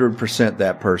 100%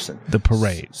 that person. The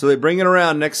parade. So they bring it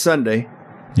around next Sunday.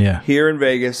 Yeah. Here in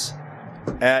Vegas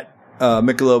at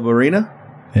Michelob Arena.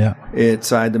 Yeah.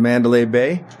 Inside the Mandalay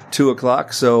Bay,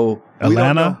 2:00. So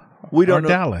Atlanta we don't know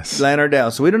Dallas. Atlanta or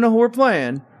Dallas. So we don't know who we're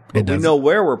playing, but we know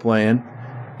where we're playing.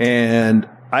 And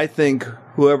I think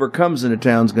whoever comes into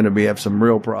town is going to have some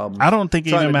real problems. I don't think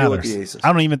it even matters.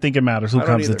 I don't even think it matters who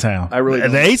comes to town. I really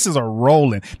don't. The Aces are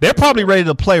rolling. They're probably ready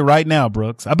to play right now,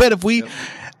 Brooks. I bet if we,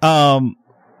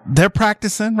 they're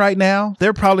practicing right now.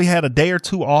 They're probably had a day or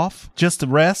two off just to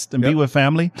rest and be with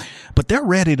family, but they're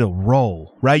ready to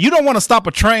roll, right? You don't want to stop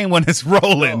a train when it's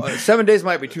rolling. 7 days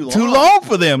might be too long. Too long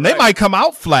for them. They might come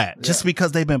out flat just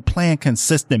because they've been playing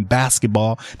consistent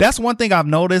basketball. That's one thing I've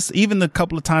noticed. Even the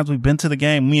couple of times we've been to the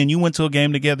game, me and you went to a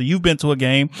game together. You've been to a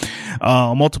game,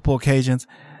 on multiple occasions.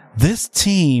 This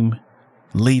team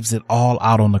leaves it all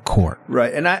out on the court.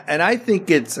 Right. And I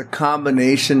think it's a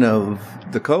combination of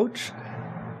the coach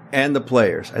and the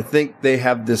players. I think they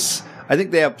have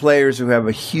players who have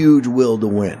a huge will to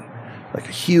win. Like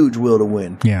a huge will to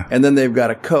win. Yeah. And then they've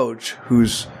got a coach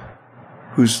who's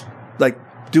like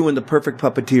doing the perfect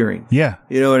puppeteering. Yeah.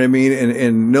 You know what I mean?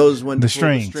 And knows when to pull the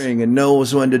strings. string and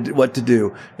knows what to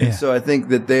do. And so I think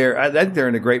that they're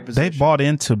in a great position. They bought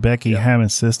into Becky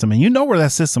Hammon's system, and you know where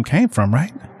that system came from,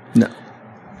 right? No.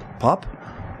 Pop?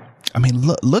 I mean,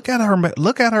 look at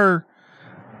her.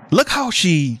 Look how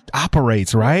she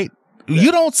operates, right? Yeah.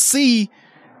 You don't see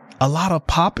a lot of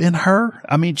pop in her.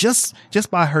 I mean, just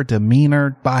by her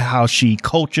demeanor, by how she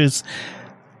coaches,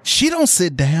 she don't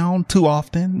sit down too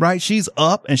often, right? She's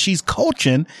up and she's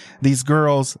coaching these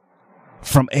girls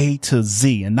from A to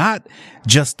Z, and not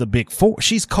just the big four.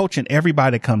 She's coaching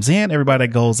everybody that comes in, everybody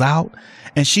that goes out,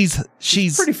 and she's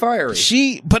pretty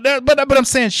fiery. But I'm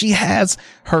saying she has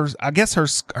her, I guess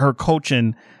her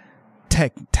coaching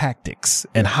tactics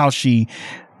and how she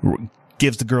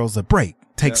gives the girls a break,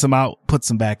 takes them out, puts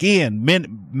them back in,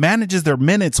 manages their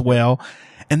minutes well.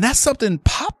 And that's something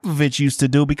Popovich used to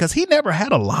do because he never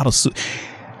had a lot of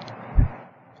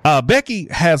Becky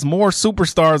has more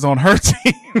superstars on her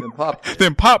team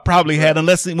than Pop probably had,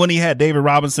 unless when he had David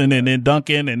Robinson and then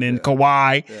Duncan and then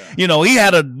Kawhi. Yeah. You know, he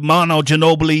had a Manu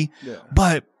Ginobili. Yeah.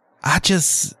 But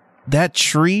that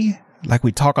tree, like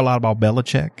we talk a lot about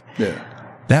Belichick. Yeah.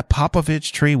 That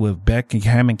Popovich tree with Becky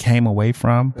Hammon came away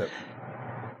from,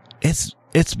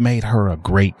 it's made her a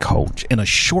great coach in a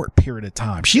short period of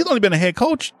time. She's only been a head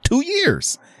coach 2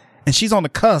 years, and she's on the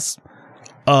cusp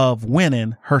of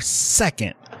winning her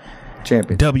second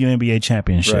WNBA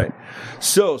championship. Right.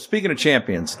 So, speaking of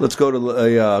champions, let's go to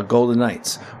the Golden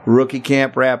Knights. Rookie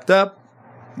camp wrapped up.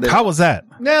 How was that?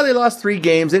 Yeah, they lost 3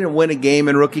 games. They didn't win a game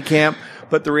in rookie camp,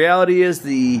 but the reality is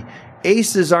the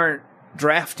Aces aren't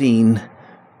drafting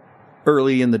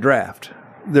early in the draft.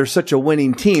 They're such a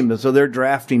winning team, so they're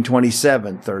drafting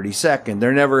 27th, 32nd.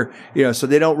 They're never, so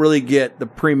they don't really get the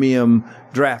premium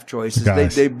draft choices.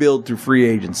 They build through free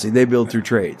agency. They build through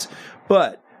trades.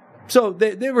 But, so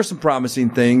there were some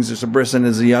promising things. Brisson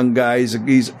is a young guy.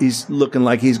 He's looking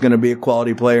like he's going to be a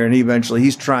quality player, and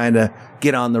he's trying to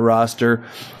get on the roster.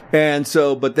 And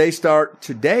so, but they start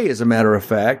today, as a matter of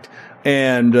fact,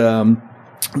 and,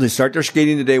 they start their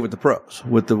skating today with the pros,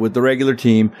 with the regular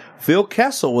team. Phil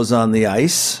Kessel was on the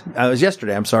ice. It was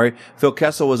yesterday, I'm sorry. Phil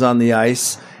Kessel was on the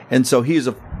ice. And so he's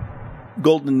a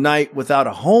Golden Knight without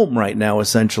a home right now,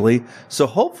 essentially. So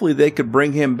hopefully they could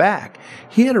bring him back.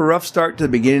 He had a rough start to the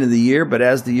beginning of the year, but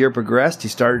as the year progressed, he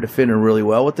started to fit in really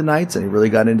well with the Knights, and he really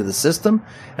got into the system.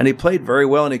 And he played very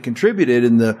well, and he contributed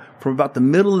from about the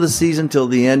middle of the season till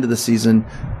the end of the season.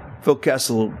 Phil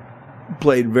Kessel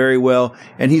played very well,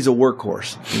 and he's a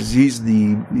workhorse.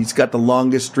 He's got the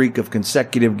longest streak of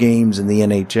consecutive games in the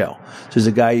NHL. So he's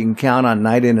a guy you can count on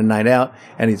night in and night out,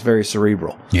 and he's very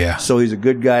cerebral. Yeah. So he's a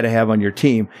good guy to have on your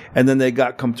team. And then they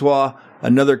got Comtois,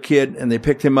 another kid, and they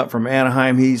picked him up from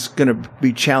Anaheim. He's going to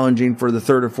be challenging for the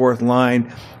third or fourth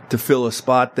line to fill a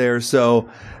spot there. So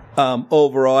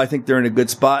overall, I think they're in a good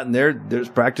spot, and there's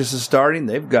practices starting.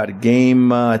 They've got a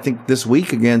game, I think, this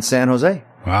week against San Jose.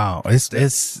 Wow.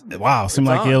 Wow. Seemed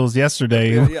like it was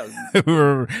yesterday. Yeah.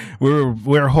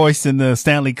 we're hoisting the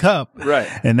Stanley Cup. Right.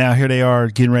 And now here they are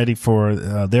getting ready for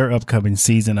their upcoming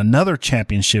season. Another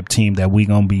championship team that we're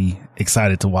going to be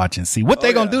excited to watch and see what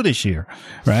they're going to do this year.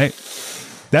 Right.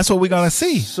 That's what we're going to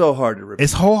see. So hard to repeat.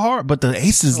 It's so hard, but the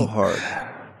Aces. So hard.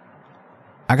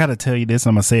 I got to tell you this.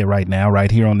 I'm going to say it right now, right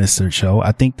here on this show.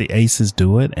 I think the Aces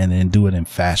do it and then do it in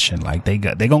fashion. Like they're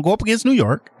going to go up against New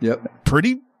York. Yep.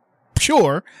 Pretty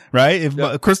sure, right?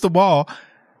 If crystal ball,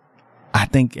 I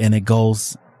think, and it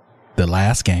goes the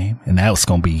last game, and that was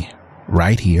going to be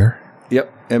right here.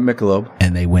 Yep. At Michelob.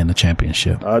 and they win the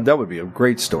championship. That would be a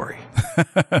great story.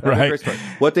 Right.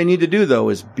 What they need to do, though,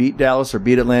 is beat Dallas or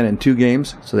beat Atlanta in 2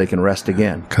 games so they can rest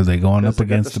again. Because they're going up They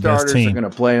got against the best starters. team. They're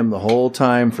going to play them the whole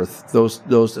time for those.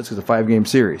 That's a 5-game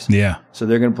series. Yeah. So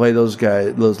they're going to play those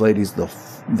ladies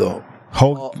the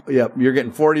Whole Yep, you're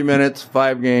getting 40 minutes,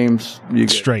 5 games. You get,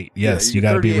 straight. Yes, yeah, you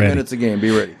got to be 38 ready. minutes a game.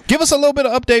 Be ready. Give us a little bit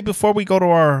of update before we go to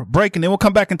our break, and then we'll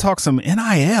come back and talk some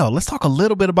NIL. Let's talk a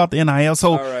little bit about the NIL.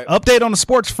 So, right. update on the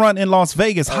sports front in Las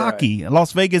Vegas, All hockey.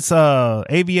 Las Vegas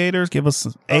Aviators, give us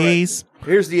A's. Right.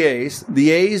 Here's the A's.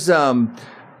 The A's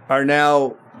are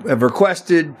now have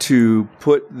requested to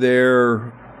put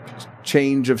their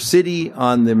change of city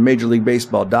on the Major League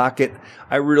Baseball docket.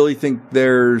 I really think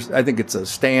I think it's a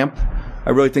stamp.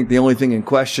 I really think the only thing in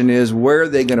question is where are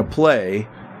they going to play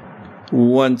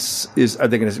are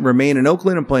they going to remain in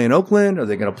Oakland and play in Oakland? Are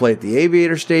they going to play at the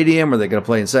Aviator Stadium? Are they going to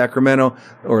play in Sacramento?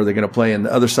 Or are they going to play in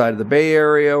the other side of the Bay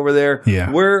Area over there?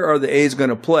 Yeah. Where are the A's going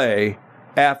to play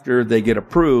after they get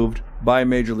approved by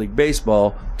Major League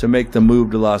Baseball to make the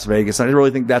move to Las Vegas? I really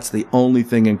think that's the only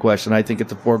thing in question. I think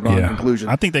it's a foregone conclusion.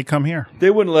 I think they come here. They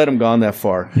wouldn't let them go on that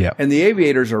far. Yeah. And the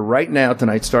Aviators are right now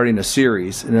tonight starting a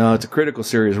series. It's a critical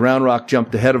series. Round Rock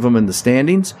jumped ahead of them in the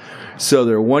standings. So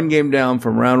they're 1 game down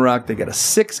from Round Rock. They got a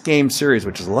 6-game series,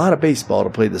 which is a lot of baseball to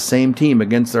play the same team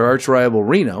against their arch rival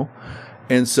Reno.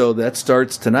 And so that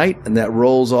starts tonight and that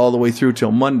rolls all the way through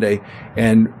till Monday.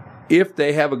 And if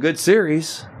they have a good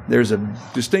series, there's a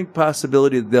distinct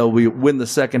possibility that they'll win the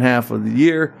second half of the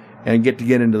year and get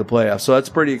into the playoffs. So that's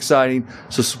pretty exciting.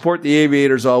 So support the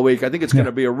Aviators all week. I think it's going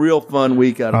to be a real fun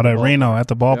week out of Reno at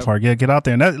the ballpark. Yep. Yeah, get out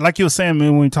there. And that, like you were saying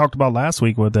when we talked about last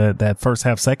week with that first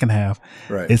half, second half,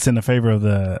 right. It's in the favor of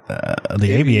the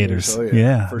Aviators. Oh,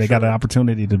 they got an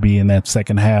opportunity to be in that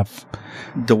second half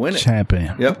to win it.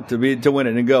 Champion. Yep, to win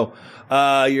it and go.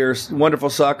 Your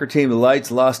wonderful soccer team, the Lights,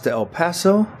 lost to El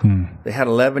Paso. They had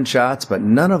 11 shots, but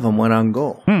none of them went on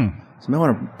goal. So I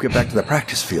want to get back to the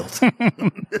practice field.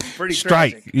 It's pretty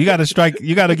strike. tragic. You got to strike.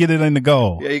 You got to get it in the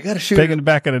goal. Yeah, you got to shoot it in the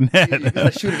back of the net. You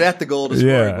got to shoot it at the goal to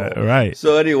score a goal. Right.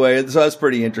 So anyway, that's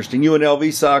pretty interesting.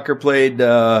 UNLV soccer played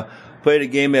a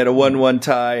game at a 1-1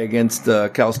 tie against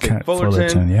Cal State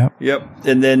Fullerton. Yep.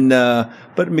 And then,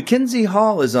 but Mackenzie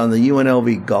Hall is on the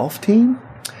UNLV golf team.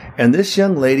 And this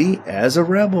young lady, as a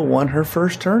Rebel, won her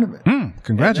first tournament.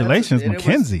 Congratulations,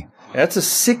 Mackenzie. That's a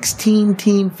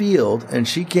 16-team field, and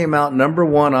she came out number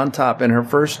 1 on top in her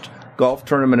first golf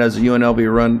tournament as a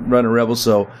UNLV runner Rebel.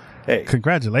 So, hey.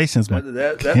 Congratulations,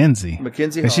 Mackenzie.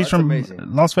 Mackenzie Hall. Is she from amazing.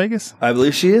 Las Vegas? I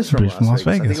believe she is from Las Vegas.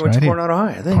 I think it went to Coronado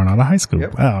High, Coronado High School.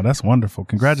 Yep. Wow, that's wonderful.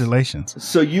 Congratulations.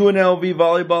 So, UNLV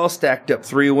volleyball stacked up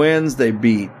 3 wins. They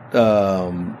beat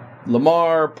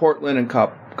Lamar, Portland, and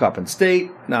Coppin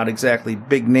State. Not exactly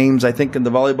big names, I think, in the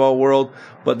volleyball world,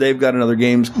 but they've got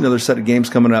another set of games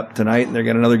coming up tonight, and they've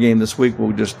got another game this week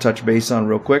we'll just touch base on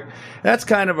real quick. That's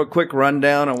kind of a quick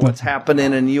rundown on what's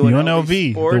happening in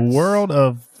UNLV sports. The world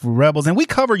of Rebels. And we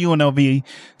cover UNLV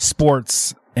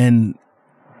sports and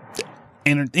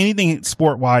anything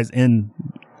sport-wise in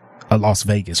Las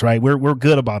Vegas, right? We're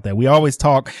good about that. We always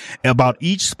talk about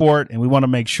each sport, and we want to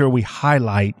make sure we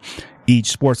highlight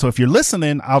each sport. So if you're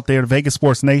listening out there to Vegas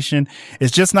Sports Nation,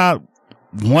 it's just not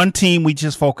one team we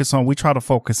just focus on. We try to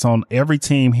focus on every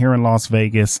team here in Las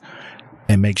Vegas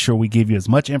and make sure we give you as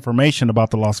much information about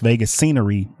the Las Vegas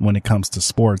scenery when it comes to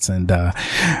sports. And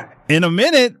in a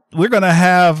minute, we're going to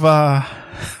have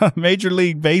Major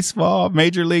League Baseball,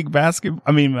 Major League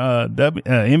Basketball,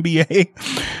 NBA.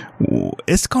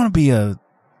 It's going to be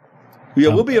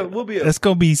we'll be it's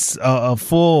going to be a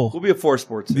full. We'll be a 4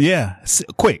 sports. Yeah.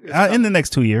 Quick. In the next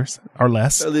 2 years or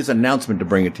less. There's an announcement to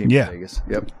bring a team to Vegas.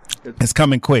 Yep. It's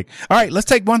coming quick. All right. Let's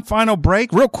take one final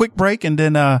break, real quick break. And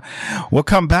then, we'll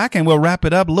come back and we'll wrap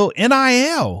it up. A little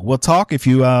NIL. We'll talk. If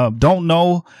you, don't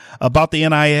know about the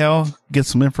NIL, get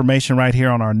some information right here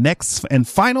on our next and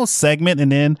final segment.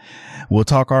 And then we'll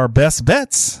talk our best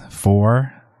bets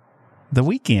for the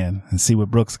weekend and see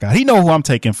what Brooks got. He know who I'm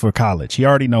taking for college. He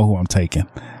already know who I'm taking.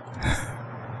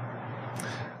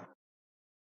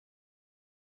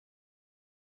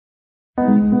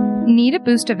 Need a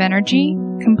boost of energy?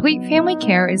 Complete Family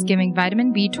Care is giving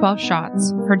vitamin B12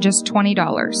 shots for just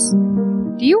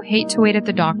 $20. Do you hate to wait at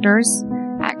the doctors?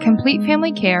 At Complete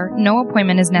Family Care, no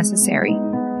appointment is necessary.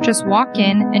 Just walk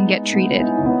in and get treated.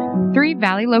 3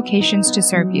 Valley locations to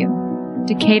serve you: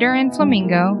 Decatur and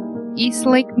Flamingo, East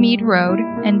Lake Mead Road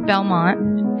and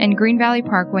Belmont, and Green Valley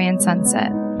Parkway and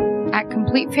Sunset. At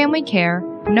Complete Family Care,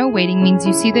 no waiting means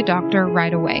you see the doctor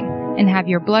right away and have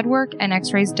your blood work and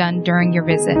x-rays done during your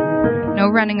visit. No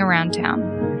running around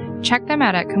town. Check them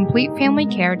out at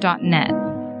CompleteFamilyCare.net.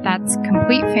 That's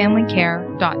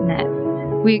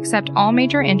CompleteFamilyCare.net. We accept all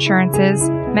major insurances,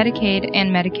 Medicaid, and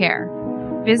Medicare.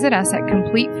 Visit us at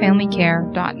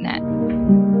CompleteFamilyCare.net.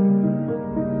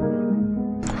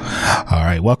 All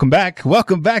right, welcome back.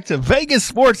 Welcome back to Vegas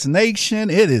Sports Nation.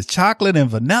 It is chocolate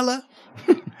and vanilla.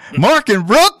 Mark and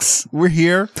Brooks, we're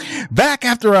here back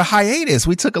after a hiatus.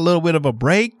 We took a little bit of a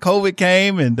break. COVID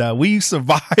came and we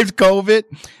survived COVID.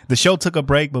 The show took a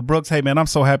break, but Brooks, hey man, I'm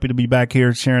so happy to be back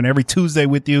here sharing every Tuesday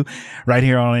with you right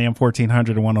here on AM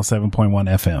 1400 and 107.1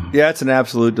 FM. Yeah, it's an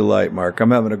absolute delight, Mark.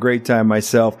 I'm having a great time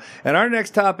myself. And our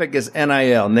next topic is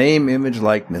NIL, name, image,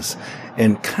 likeness.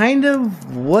 And kind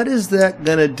of what is that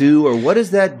going to do, or what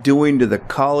is that doing to the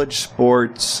college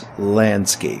sports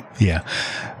landscape? Yeah.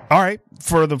 All right.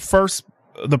 For the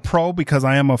pro, because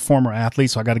I am a former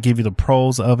athlete, so I got to give you the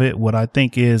pros of it. What I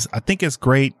think it's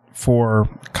great for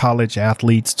college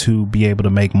athletes to be able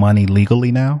to make money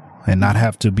legally now and not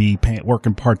have to be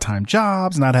working part-time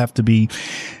jobs, not have to be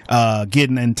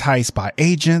getting enticed by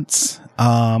agents.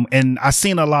 And I've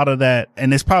seen a lot of that,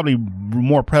 and it's probably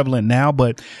more prevalent now,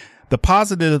 but the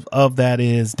positive of that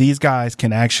is these guys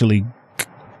can actually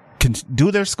can do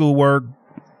their schoolwork,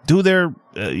 do their,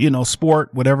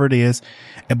 sport, whatever it is,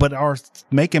 but are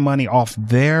making money off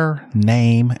their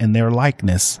name and their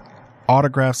likeness,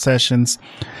 autograph sessions.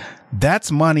 That's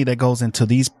money that goes into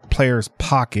these players'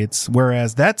 pockets.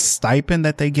 Whereas that stipend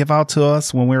that they give out to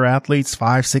us when we're athletes,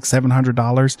 $500, $600,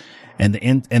 $700, and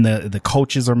the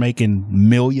coaches are making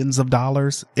millions of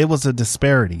dollars. It was a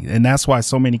disparity. And that's why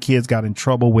so many kids got in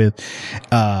trouble with,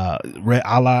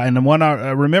 and the one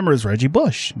I remember is Reggie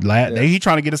Bush. He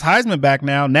trying to get his Heisman back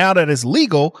now that it's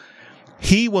legal.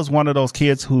 He was one of those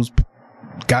kids who's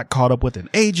got caught up with an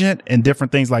agent and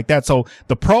different things like that. So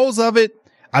the pros of it,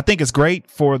 I think it's great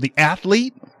for the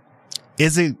athlete.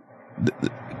 Is it?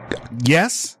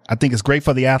 Yes, I think it's great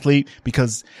for the athlete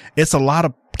because it's a lot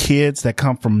of kids that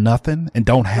come from nothing and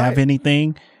don't have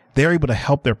anything. They're able to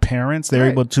help their parents. They're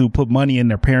able to put money in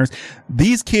their parents.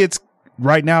 These kids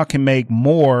right now can make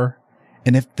more.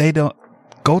 And if they don't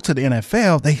go to the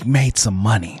NFL, they made some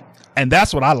money. And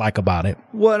that's what I like about it.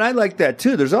 Well, and I like that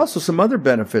too. There's also some other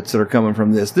benefits that are coming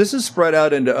from this. This is spread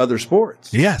out into other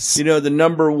sports. Yes. The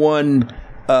number one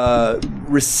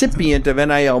recipient of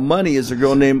NIL money is a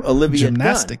girl named Olivia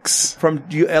Gymnastics Dunn from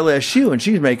LSU, and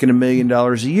she's making $1 million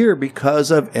a year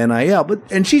because of NIL.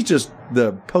 And she's just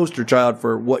the poster child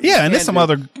for what. Yeah, and there's some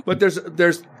other. But there's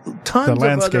tons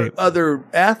of other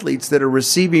athletes that are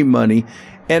receiving money.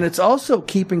 And it's also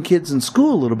keeping kids in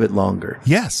school a little bit longer.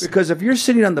 Yes. Because if you're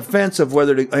sitting on the fence of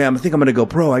whether to, I think I'm going to go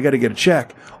pro, I got to get a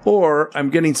check, or I'm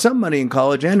getting some money in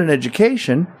college and an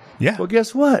education. Yeah. Well,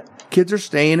 guess what? Kids are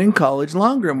staying in college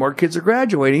longer and more kids are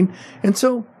graduating. And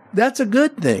so that's a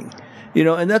good thing,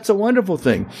 and that's a wonderful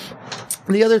thing.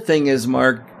 The other thing is,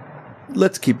 Mark,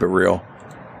 let's keep it real.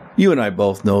 You and I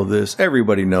both know this.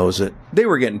 Everybody knows it. They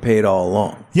were getting paid all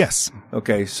along. Yes.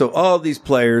 Okay, so all these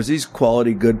players, these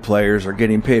quality good players are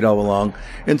getting paid all along.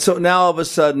 And so now all of a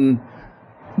sudden,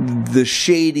 the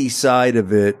shady side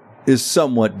of it is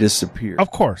somewhat disappeared.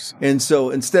 Of course. And so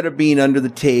instead of being under the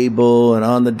table and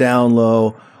on the down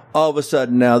low, all of a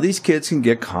sudden now these kids can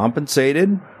get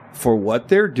compensated for what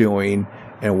they're doing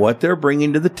and what they're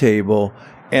bringing to the table.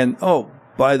 And, oh,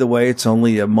 by the way, it's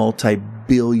only a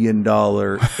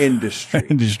multi-billion-dollar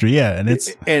industry. Yeah. And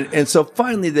it's and so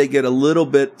finally they get a little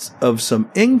bit of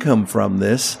some income from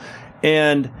this.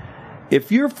 And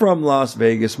if you're from Las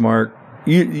Vegas, Mark,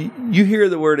 you hear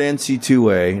the word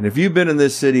NC2A, and if you've been in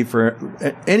this city for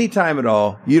any time at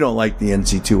all, you don't like the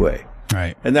NC2A.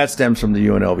 Right. And that stems from the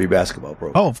UNLV basketball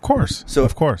program. Oh, of course. So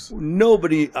of course.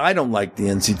 I don't like the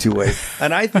NC2A.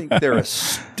 And I think they're a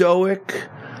stoic,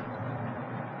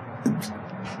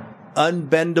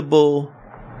 unbendable,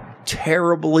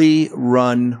 terribly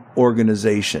run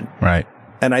organization. Right.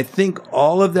 And I think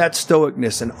all of that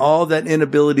stoicness and all that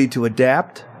inability to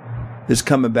adapt is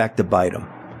coming back to bite them.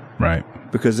 Right.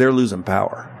 Because they're losing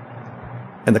power.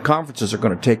 And the conferences are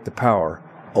going to take the power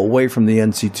away from the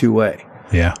NC2A.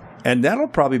 Yeah. And that'll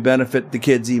probably benefit the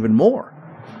kids even more.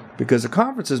 Because the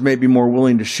conferences may be more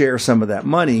willing to share some of that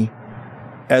money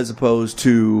as opposed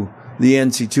to the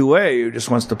NC2A who just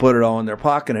wants to put it all in their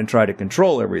pocket and try to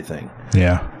control everything.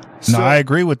 Yeah. No, I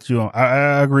agree with you.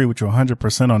 I agree with you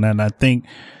 100% on that. And I think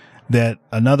that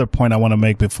another point I want to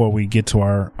make before we get to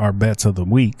our bets of the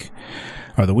week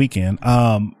or the weekend,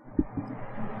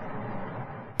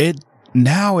 it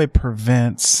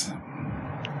prevents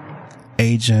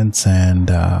agents and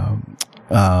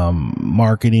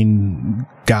marketing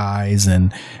guys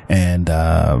and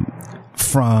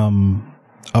from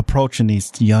approaching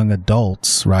these young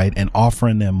adults, right, and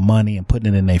offering them money and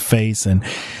putting it in their face. And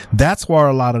that's where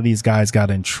a lot of these guys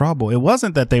got in trouble. It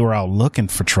wasn't that they were out looking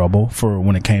for trouble for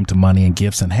when it came to money and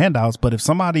gifts and handouts, but if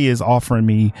somebody is offering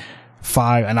me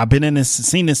and I've been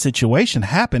seen this situation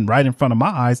happen right in front of my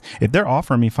eyes, if they're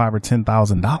offering me $5,000 or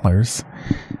 $10,000,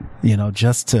 you know,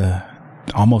 just to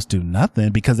almost do nothing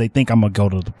because they think I'm gonna go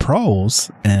to the pros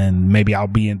and maybe I'll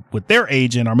be in with their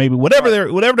agent or maybe whatever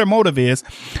their motive is.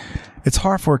 It's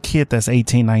hard for a kid that's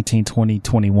 18, 19, 20,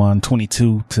 21,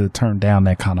 22 to turn down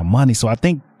that kind of money. So I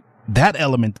think that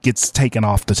element gets taken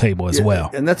off the table as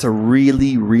well. And that's a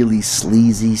really, really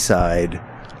sleazy side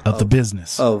of the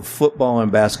business of football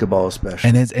and basketball, especially.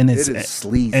 And it is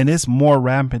sleazy. And it's more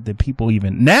rampant than people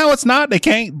even now. It's not, they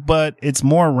can't, but it's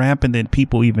more rampant than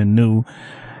people even knew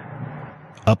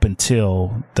up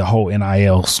until the whole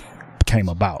NIL came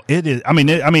about. It is, I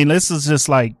mean, this is just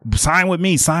like sign with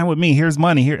me. Here's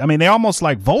money here. I mean, they're almost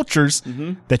like vultures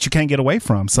that you can't get away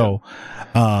from. So,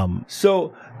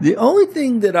 so the only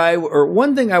thing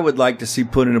one thing I would like to see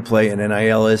put into play in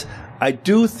NIL is I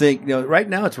do think, you know, right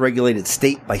now it's regulated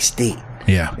state by state.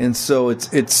 Yeah. And so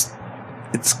it's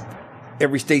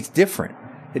every state's different.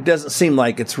 It doesn't seem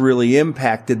like it's really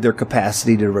impacted their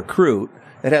capacity to recruit.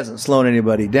 It hasn't slowed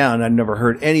anybody down. I've never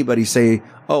heard anybody say,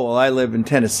 oh, well, I live in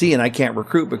Tennessee and I can't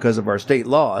recruit because of our state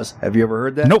laws. Have you ever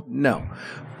heard that? Nope. No.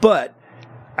 But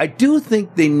I do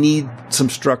think they need some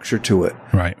structure to it.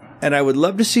 Right. And I would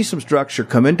love to see some structure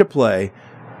come into play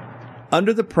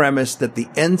under the premise that the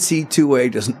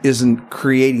NC2A isn't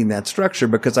creating that structure,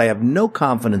 because I have no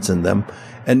confidence in them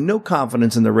and no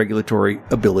confidence in their regulatory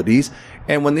abilities.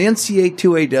 And when the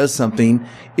NCAA does something,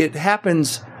 it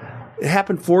happened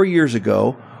 4 years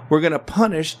ago. We're going to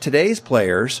punish today's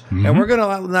players, and we're going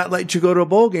to not let you go to a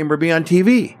bowl game or be on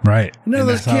TV. Right. None of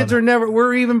those kids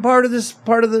were even part of this,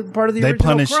 part of the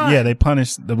original crime. Yeah, they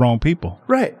punish the wrong people.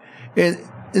 Right.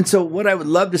 And so what I would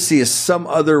love to see is some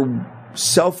other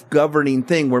self-governing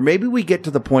thing where maybe we get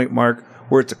to the point, Mark,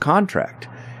 where it's a contract,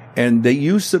 and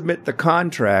you submit the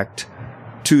contract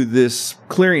to this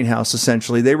clearinghouse.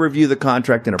 Essentially, they review the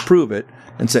contract and approve it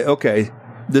and say, okay,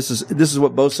 this is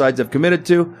what both sides have committed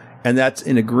to, and that's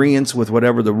in agreement with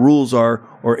whatever the rules are,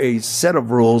 or a set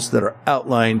of rules that are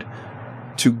outlined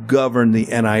to govern the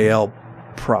NIL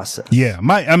process. Yeah.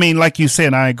 I mean, like you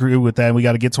said, I agree with that. We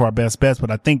got to get to our best bets,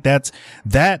 but I think that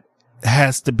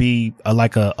has to be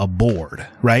like a board,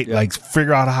 right? Yep. Like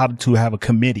figure out how to have a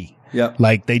committee. Yep.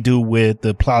 Like they do with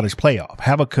the Plotters Playoff.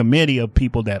 Have a committee of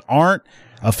people that aren't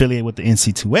affiliated with the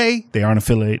NC2A. They aren't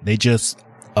affiliated. They just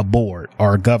a board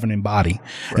or a governing body.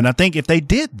 Right. And I think if they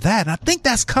did that, I think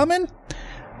that's coming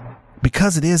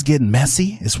because it is getting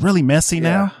messy. It's really messy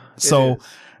now. So,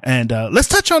 and let's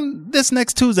touch on this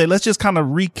next Tuesday. Let's just kind of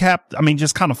recap. I mean,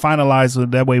 just kind of finalize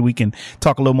it. That way we can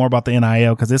talk a little more about the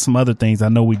NIL, because there's some other things I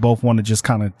know we both want to just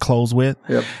kind of close with.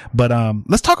 Yep. But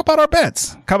let's talk about our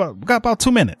bets. We got about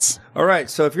 2 minutes. All right.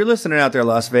 So if you're listening out there,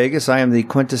 Las Vegas, I am the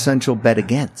quintessential bet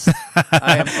against.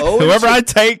 I am 0-2. Whoever I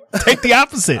take the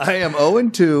opposite. I am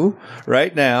 0-2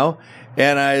 right now.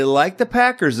 And I like the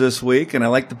Packers this week, and I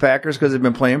like the Packers because they've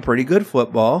been playing pretty good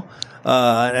football.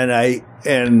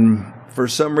 And for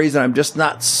some reason, I'm just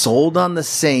not sold on the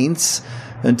Saints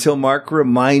until Mark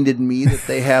reminded me that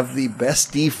they have the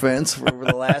best defense for over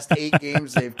the last 8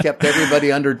 games. They've kept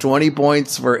everybody under 20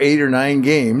 points for 8 or 9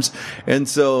 games. And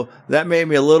so that made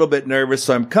me a little bit nervous.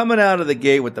 So I'm coming out of the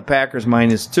gate with the Packers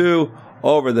 -2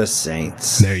 over the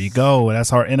Saints. There you go.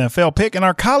 That's our NFL pick and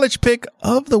our college pick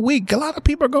of the week. A lot of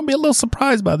people are going to be a little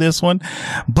surprised by this one,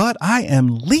 but I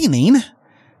am leaning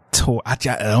toward, I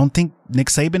don't think Nick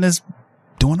Saban is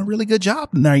doing a really good job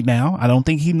right now. I don't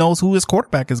think he knows who his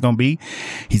quarterback is going to be.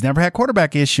 He's never had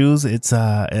quarterback issues. It's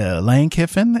Lane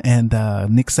Kiffin and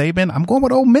Nick Saban. I'm going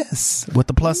with Ole Miss with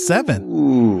the +7.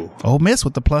 Ooh. Ole Miss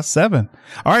with the +7.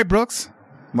 All right, Brooks.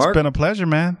 Mark, it's been a pleasure,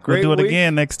 man. Great We'll do it week.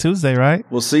 Again next Tuesday, right?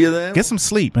 We'll see you then. Get some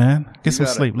sleep, man. Get some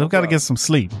sleep. We've got to get some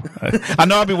sleep. I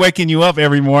know I'll be waking you up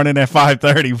every morning at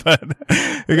 5:30, but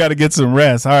we got to get some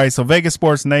rest. All right. So Vegas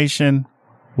Sports Nation,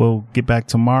 we'll get back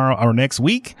tomorrow or next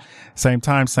week. Same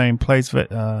time, same place.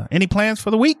 Any plans for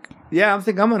the week? Yeah, I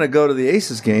think I'm going to go to the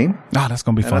Aces game. Oh, that's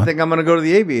going to be fun. I think I'm going to go to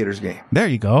the Aviators game. There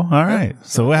you go. All right.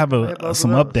 So we'll have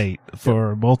some update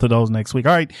for both of those next week.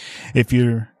 All right. If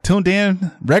you're tuned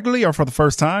in regularly or for the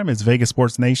first time, it's Vegas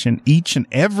Sports Nation each and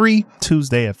every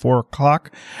Tuesday at 4:00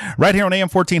 right here on AM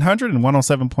 1400 and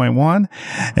 107.1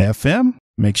 FM.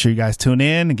 Make sure you guys tune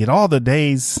in and get all the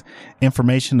day's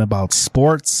information about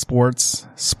sports.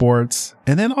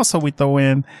 And then also we throw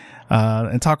in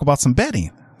and talk about some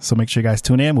betting. So make sure you guys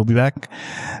tune in. We'll be back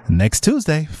next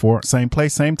Tuesday for same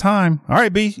place, same time. All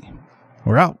right, B.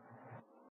 We're out.